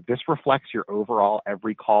 And so this reflects your overall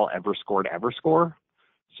every call ever scored ever score.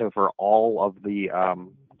 So for all of the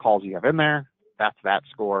calls you have in there, that's that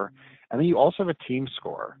score. And then you also have a team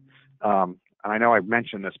score. And I know I've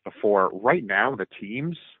mentioned this before. Right now, the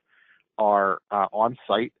teams are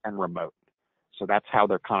on-site and remote. So that's how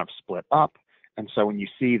they're kind of split up. And so when you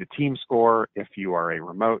see the team score, if you are a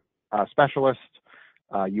remote specialist,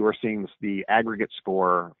 you are seeing the aggregate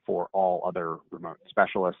score for all other remote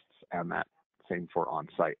specialists, and that same for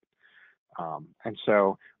on-site. And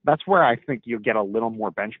so that's where I think you get a little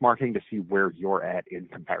more benchmarking to see where you're at in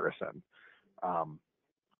comparison.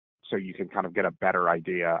 So you can kind of get a better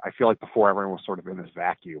idea. I feel like before everyone was sort of in this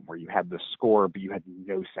vacuum where you had the score, but you had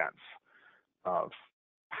no sense of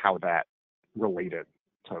how that related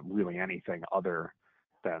to really anything other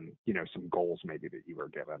than, some goals maybe that you were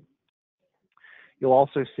given. You'll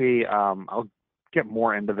also see, I'll get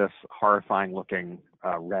more into this horrifying looking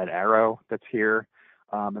red arrow that's here.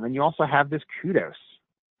 And then you also have this kudos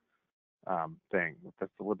thing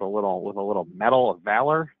with a little medal of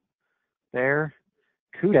valor there.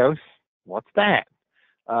 Kudos, what's that?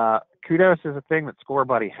 Kudos is a thing that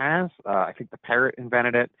ScoreBuddy has. I think the Parrot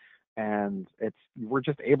invented it, and we're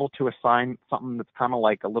just able to assign something that's kind of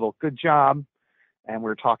like a little good job. And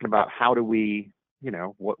we're talking about how do we,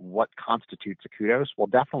 what constitutes a kudos? Well,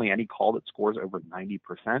 definitely any call that scores over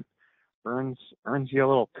 90% earns you a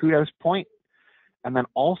little kudos point. And then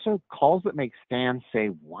also calls that make Stan say,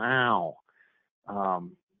 wow.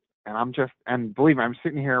 And believe me, I'm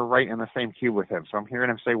sitting here right in the same cube with him. So I'm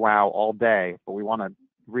hearing him say, wow, all day, but we want to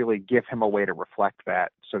really give him a way to reflect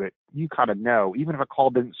that so that you kind of know, even if a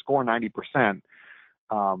call didn't score 90%,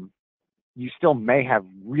 you still may have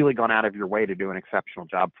really gone out of your way to do an exceptional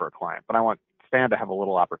job for a client. But I want Stan to have a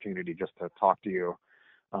little opportunity just to talk to you.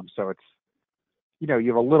 So it's, you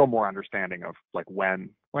have a little more understanding of like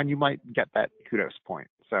when you might get that kudos point.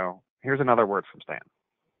 So here's another word from Stan.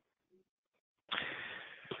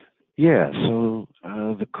 Yeah, so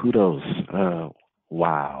the kudos,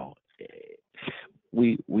 wow.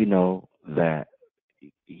 We know that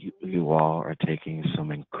you all are taking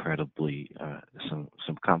some incredibly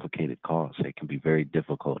some complicated calls. They can be very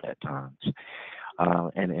difficult at times.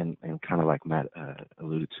 And kind of like Matt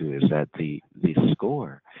alluded to, is that the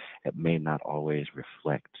score, it may not always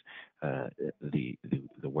reflect the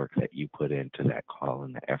work that you put into that call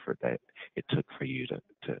and the effort that it took for you to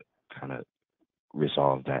kind of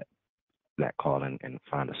resolve that call and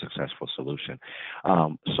find a successful solution.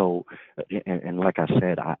 So, and like I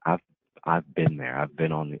said, I've been there. I've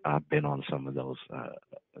been on some of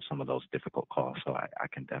those difficult calls. So I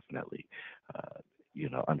can definitely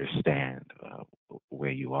understand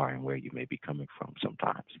where you are and where you may be coming from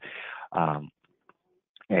sometimes.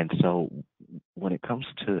 And so when it comes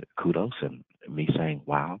to kudos and me saying,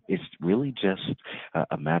 wow, it's really just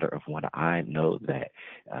a matter of when I know that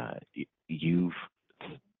you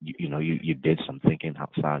did some thinking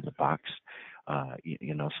outside the box,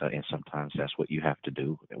 so, and sometimes that's what you have to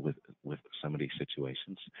do with some of these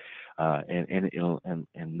situations.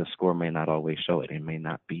 And the score may not always show it. It may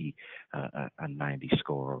not be a 90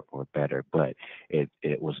 score or better, but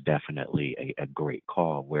it was definitely a great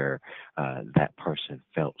call where that person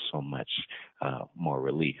felt so much more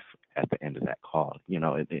relief at the end of that call.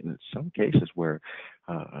 In some cases where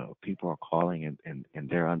people are calling and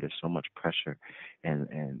they're under so much pressure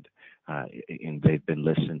and they've been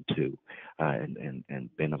listened to and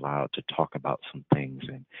been allowed to talk about some things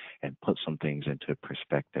and put some things into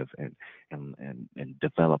perspective and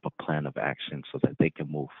develop a plan of action so that they can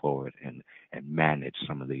move forward and manage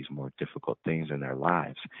some of these more difficult things in their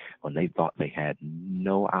lives when they thought they had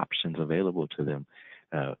no options available to them.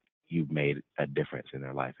 You made a difference in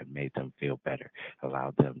their life and made them feel better,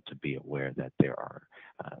 allowed them to be aware that there are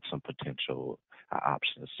some potential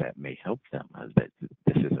options that may help them, that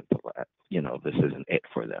this isn't this isn't it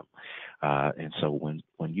for them. And so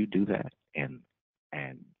when you do that and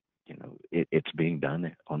it's being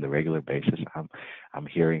done on the regular basis, I'm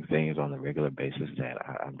hearing things on the regular basis that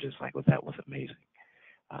I'm just like, well, that was amazing.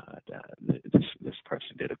 This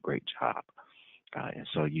person did a great job. And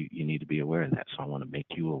so you need to be aware of that. So I want to make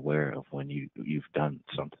you aware of when you've done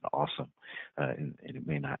something awesome, and it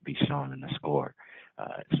may not be shown in the score.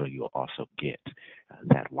 So you'll also get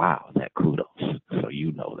that wow, that kudos. So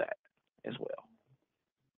you know that as well.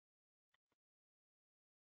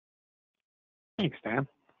 Thanks, Dan.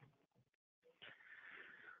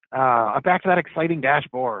 Back to that exciting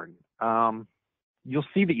dashboard. You'll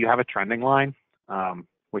see that you have a trending line,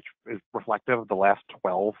 which is reflective of the last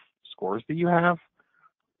 12 scores that you have.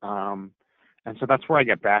 And so that's where I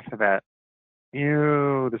get back to that,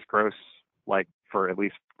 this gross, like for at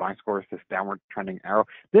least my scores, this downward trending arrow.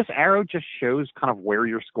 This arrow just shows kind of where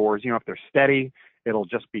your scores, if they're steady, it'll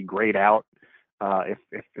just be grayed out. If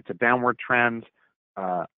it's a downward trend,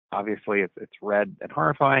 obviously it's red and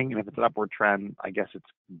horrifying. And if it's an upward trend, I guess it's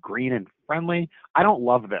green and friendly. I don't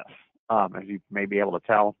love this, as you may be able to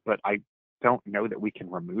tell, but I don't know that we can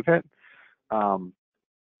remove it.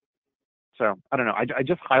 So I don't know. I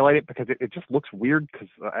just highlight it because it just looks weird. Because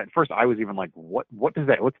at first I was even like, what does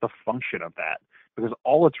that? What's the function of that? Because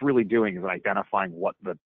all it's really doing is identifying what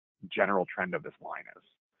the general trend of this line is.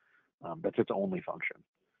 That's its only function.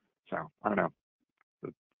 So I don't know.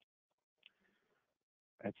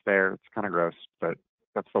 It's there. It's kind of gross, but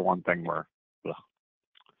that's the one thing where.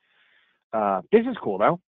 This is cool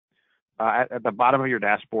though. At the bottom of your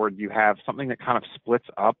dashboard, you have something that kind of splits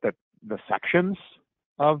up the sections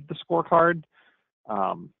of the scorecard.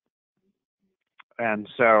 And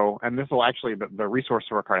this will actually, the resource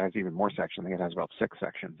scorecard has even more sections. I think it has about 6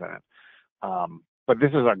 sections in it. But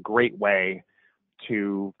this is a great way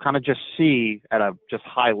to kind of just see at a just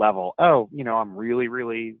high level, oh, I'm really,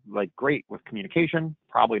 really like great with communication.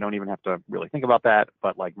 Probably don't even have to really think about that,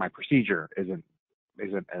 but like my procedure isn't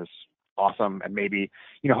as awesome. And maybe,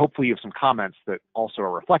 hopefully you have some comments that also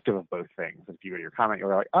are reflective of both things. If you go to your comment,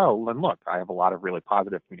 you're like, oh, and look, I have a lot of really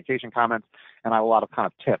positive communication comments, and I have a lot of kind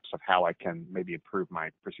of tips of how I can maybe improve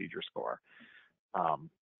my procedure score.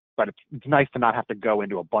 But it's nice to not have to go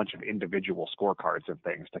into a bunch of individual scorecards and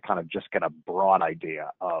things to kind of just get a broad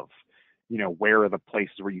idea of, where are the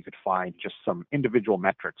places where you could find just some individual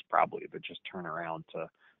metrics probably that just turn around to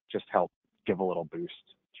just help give a little boost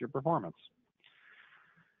to your performance.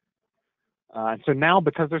 And so now,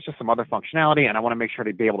 because there's just some other functionality, and I want to make sure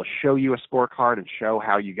to be able to show you a scorecard and show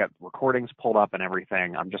how you get recordings pulled up and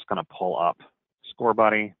everything, I'm just going to pull up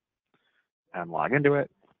ScoreBuddy and log into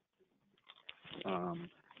it.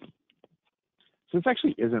 So this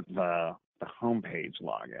actually isn't the homepage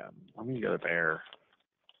login. Let me go there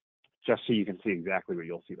just so you can see exactly what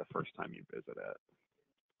you'll see the first time you visit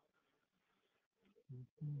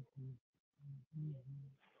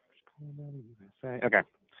it. Okay,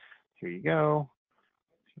 here you go.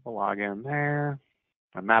 People log in there,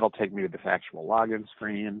 and that'll take me to this actual login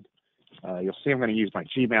screen. You'll see I'm going to use my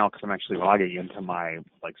Gmail because I'm actually logging into my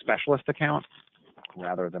specialist account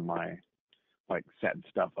rather than my setting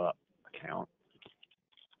stuff up account.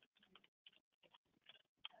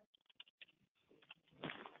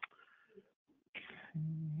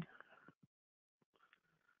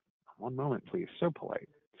 One moment, please. So polite.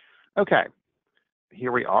 Okay,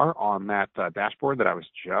 here we are on that dashboard that I was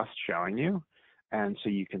just showing you. And so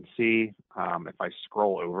you can see if I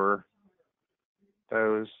scroll over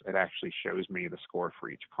those, it actually shows me the score for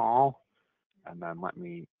each call. And then let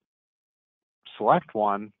me select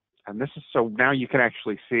one. And this is, so now you can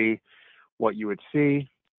actually see what you would see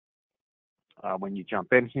when you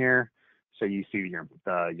jump in here. So you see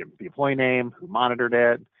the employee name, who monitored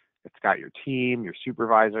it. It's got your team, your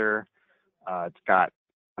supervisor. It's got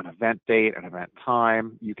an event date, an event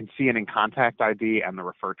time. You can see an in contact ID and the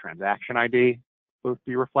refer transaction ID both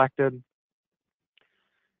be reflected.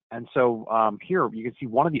 And so here you can see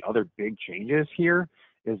one of the other big changes here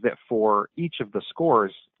is that for each of the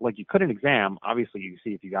scores, like you could in exam, obviously you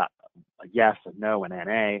see if you got a yes, a no, and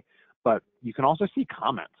NA, but you can also see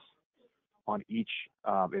comments on each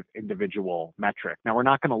individual metric. Now, we're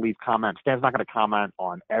not going to leave comments. Dan's not going to comment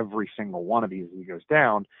on every single one of these as he goes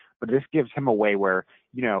down, but this gives him a way where,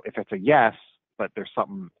 if it's a yes, but there's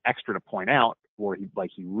something extra to point out, or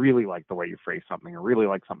he really liked the way you phrased something, or really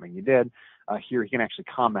liked something you did, here he can actually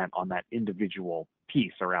comment on that individual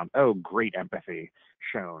piece around, oh, great empathy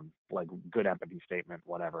shown, like good empathy statement,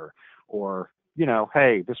 whatever, or,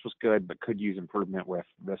 hey, this was good, but could use improvement with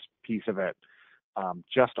this piece of it.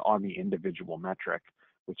 Just on the individual metric,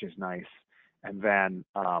 which is nice. And then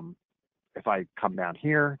if I come down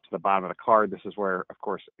here to the bottom of the card, this is where, of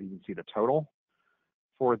course, you can see the total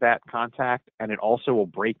for that contact. And it also will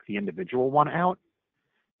break the individual one out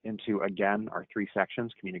into, again, our 3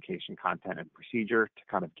 sections, communication, content, and procedure, to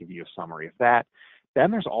kind of give you a summary of that.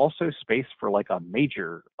 Then there's also space for a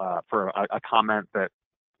major, for a comment that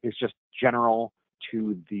is just general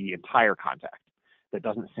to the entire contact, that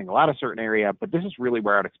doesn't single out a certain area. But this is really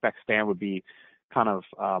where I'd expect Stan would be kind of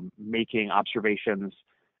making observations,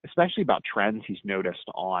 especially about trends he's noticed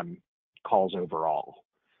on calls overall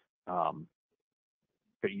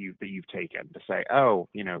that you've taken, to say, oh,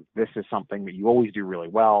 this is something that you always do really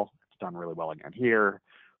well. It's done really well again here,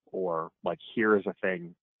 or here is a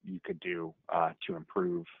thing you could do to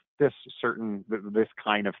improve this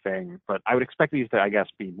kind of thing. But I would expect these to, I guess,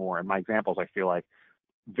 be more, in my examples, I feel like,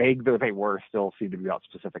 vague though they were, still seem to be about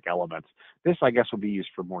specific elements. This, I guess, would be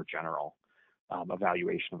used for more general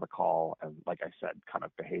evaluation of the call and, like I said, kind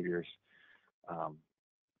of behaviors.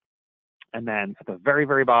 And then at the very,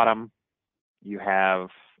 very bottom, you have,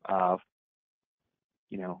 an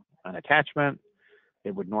attachment.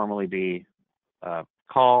 It would normally be a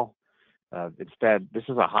call. Instead, this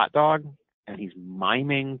is a hot dog, and he's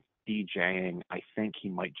miming DJing. I think he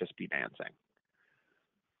might just be dancing.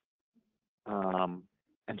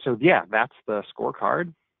 And so, yeah, that's the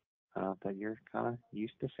scorecard that you're kind of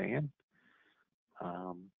used to seeing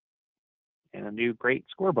in a new great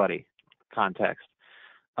Score Buddy context.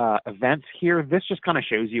 Events here, this just kind of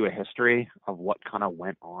shows you a history of what kind of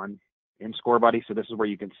went on in Score Buddy. So this is where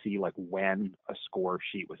you can see like when a score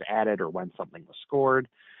sheet was added or when something was scored.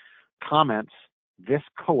 Comments, this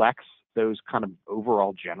collects those kind of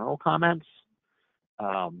overall general comments.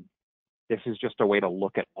 This is just a way to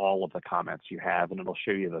look at all of the comments you have, and it'll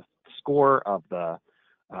show you the score of the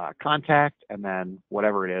contact, and then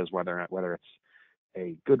whatever it is, whether it's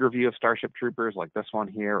a good review of Starship Troopers like this one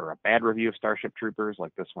here, or a bad review of Starship Troopers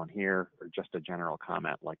like this one here, or just a general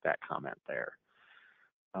comment like that comment there.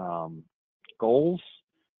 Goals,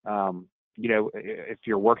 you know, if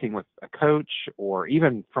you're working with a coach or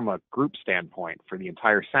even from a group standpoint for the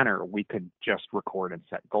entire center, we could just record and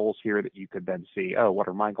set goals here that you could then see, oh, what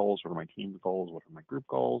are my goals? What are my team's goals? What are my group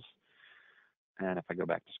goals? And if I go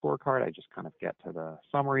back to scorecard, I just kind of get to the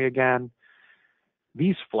summary again.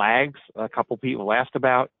 These flags, a couple people asked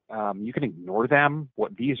about, you can ignore them.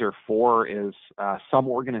 What these are for is some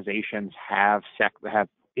organizations have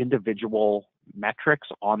individual metrics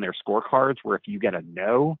on their scorecards where if you get a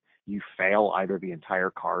no, you fail either the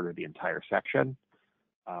entire card or the entire section.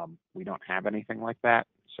 We don't have anything like that,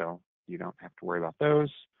 so you don't have to worry about those.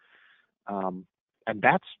 And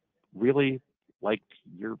that's really like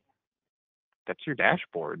that's your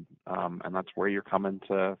dashboard, and that's where you're coming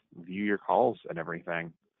to view your calls and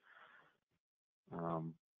everything.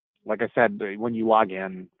 Like I said, when you log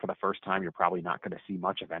in for the first time, you're probably not going to see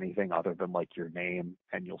much of anything other than like your name,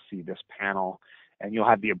 and you'll see this panel, and you'll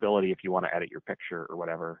have the ability, if you want to edit your picture or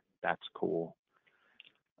whatever, that's cool.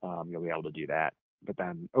 You'll be able to do that. But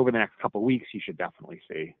then over the next couple of weeks, you should definitely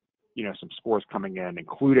see, you know, some scores coming in,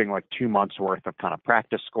 including like 2 months worth of kind of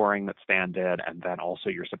practice scoring that Stan did, and then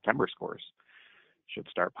also your September scores should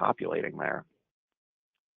start populating there.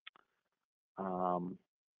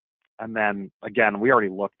 And then again, we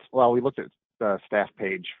looked at the staff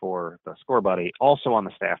page for the Score Buddy. Also on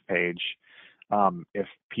the staff page, if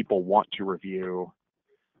people want to review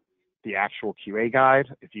the actual QA guide,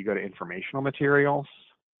 if you go to informational materials,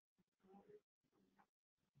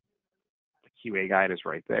 the QA guide is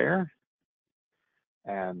right there.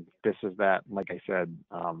 And this is that, like I said,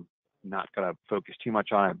 not going to focus too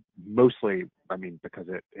much on it, mostly, I mean, because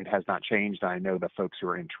it has not changed. I know the folks who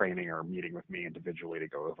are in training are meeting with me individually to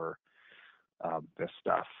go over this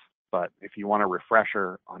stuff. But if you want a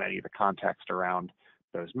refresher on any of the context around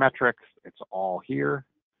those metrics, it's all here.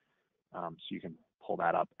 So you can pull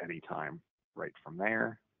that up anytime right from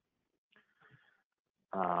there.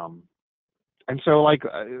 And so like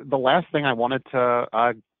the last thing I wanted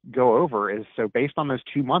to go over is, so based on those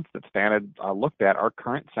 2 months that Stan had looked at, our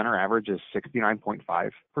current center average is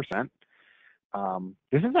 69.5%.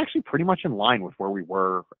 This is actually pretty much in line with where we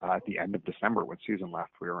were at the end of December when Susan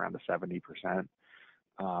left. We were around the 70%.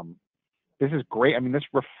 This is great. I mean, this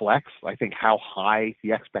reflects, I think, how high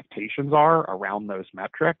the expectations are around those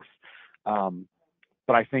metrics.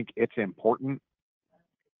 But I think it's important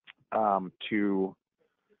to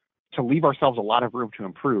leave ourselves a lot of room to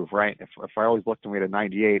improve, right? If I always looked and we had a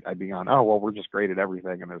 98, I'd be on, oh, well, we're just great at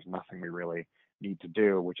everything and there's nothing we really need to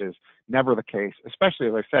do, which is never the case, especially,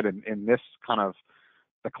 as I said, in this kind of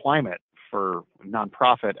the climate for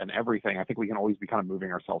nonprofit and everything. I think we can always be kind of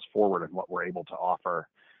moving ourselves forward in what we're able to offer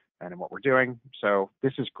and in what we're doing. So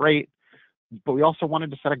this is great, but we also wanted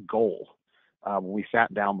to set a goal. When we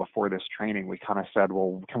sat down before this training, we kind of said,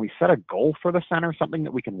 well, can we set a goal for the center, something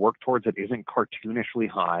that we can work towards that isn't cartoonishly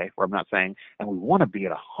high, where I'm not saying, and we want to be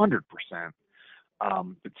at 100%.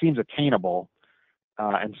 It seems attainable.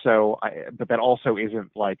 And so, but that also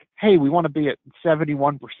isn't like, hey, we want to be at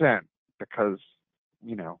 71% because,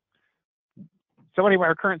 you know, so anyway,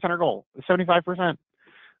 our current center goal is 75%.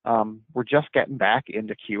 We're just getting back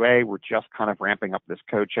into QA. We're just kind of ramping up this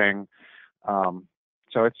coaching.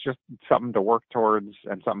 So it's just something to work towards,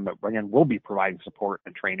 and something that, again, we'll be providing support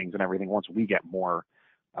and trainings and everything once we get more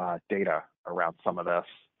data around some of this.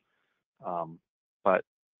 But,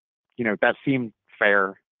 you know, that seemed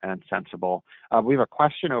fair and sensible. We have a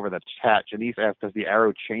question over the chat. Janice asked, does the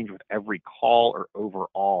arrow change with every call or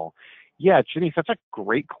overall? Yeah, Janice, that's a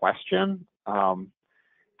great question.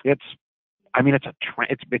 It's a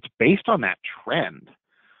trend. It's based on that trend.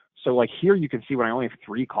 So like here you can see when I only have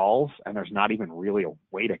 3 calls and there's not even really a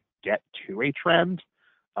way to get to a trend,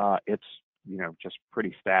 it's, you know, just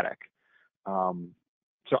pretty static.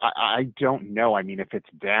 So I don't know. I mean, if it's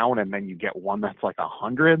down and then you get one that's like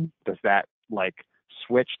 100, does that like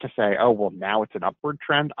switch to say, oh, well, now it's an upward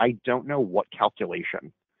trend, I don't know what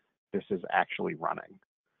calculation this is actually running.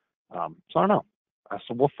 So I don't know.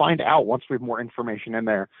 So we'll find out once we have more information in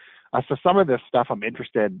there. So some of this stuff I'm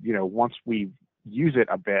interested, once we use it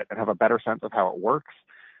a bit and have a better sense of how it works,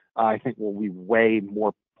 I think we'll be way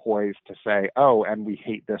more poised to say, oh, and we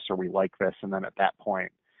hate this or we like this. And then at that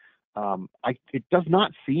point, it does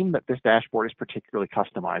not seem that this dashboard is particularly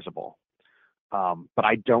customizable. But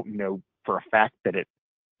I don't know for a fact that it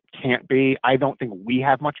can't be. I don't think we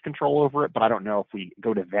have much control over it, but I don't know if we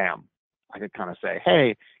go to them, I could kind of say,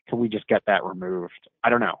 hey, can we just get that removed? I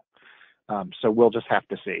don't know. So we'll just have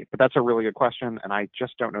to see. But that's a really good question, and I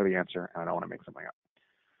just don't know the answer, and I don't want to make something up.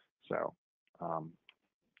 So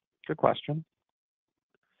good question.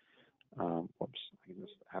 Whoops, I can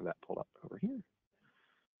just have that pulled up over here.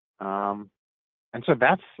 And so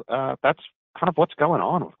that's kind of what's going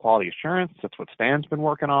on with quality assurance. That's what Stan's been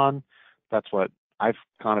working on. That's what I've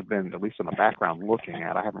kind of been, at least in the background, looking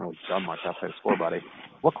at. I haven't really done much outside of Score Buddy.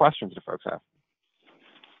 What questions do folks have?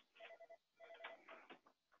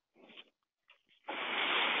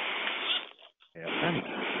 Yeah,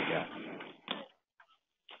 yeah.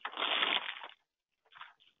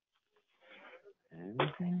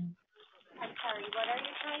 Anything? I'm sorry, what are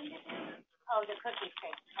you trying to do? Oh, the cookie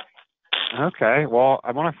thing. Okay, well,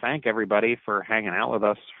 I want to thank everybody for hanging out with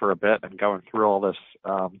us for a bit and going through all this,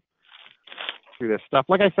 through this stuff.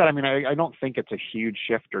 Like I said, I mean, I don't think it's a huge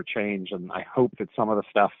shift or change, and I hope that some of the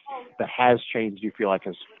stuff that has changed you feel like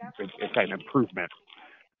it's an improvement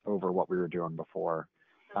over what we were doing before.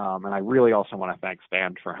 And I really also want to thank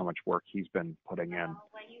Stan for how much work he's been putting in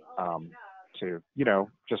to,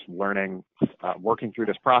 just learning, working through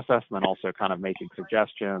this process, and then also kind of making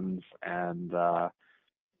suggestions and,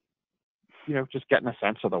 just getting a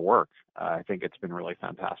sense of the work. I think it's been really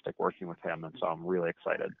fantastic working with him, and so I'm really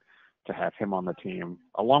excited to have him on the team,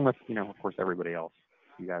 along with, of course, everybody else.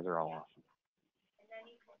 You guys are all awesome.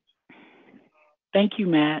 Thank you,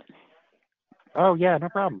 Matt. Oh, yeah, no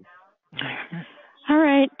problem. All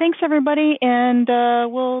right. Thanks, everybody. And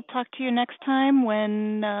we'll talk to you next time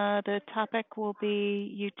when the topic will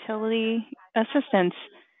be utility assistance.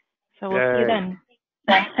 So we'll see you then.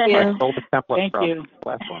 Thank you. I stole the template Thank from you. the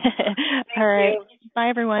last one. All right. Bye,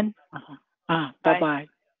 everyone. Bye-bye.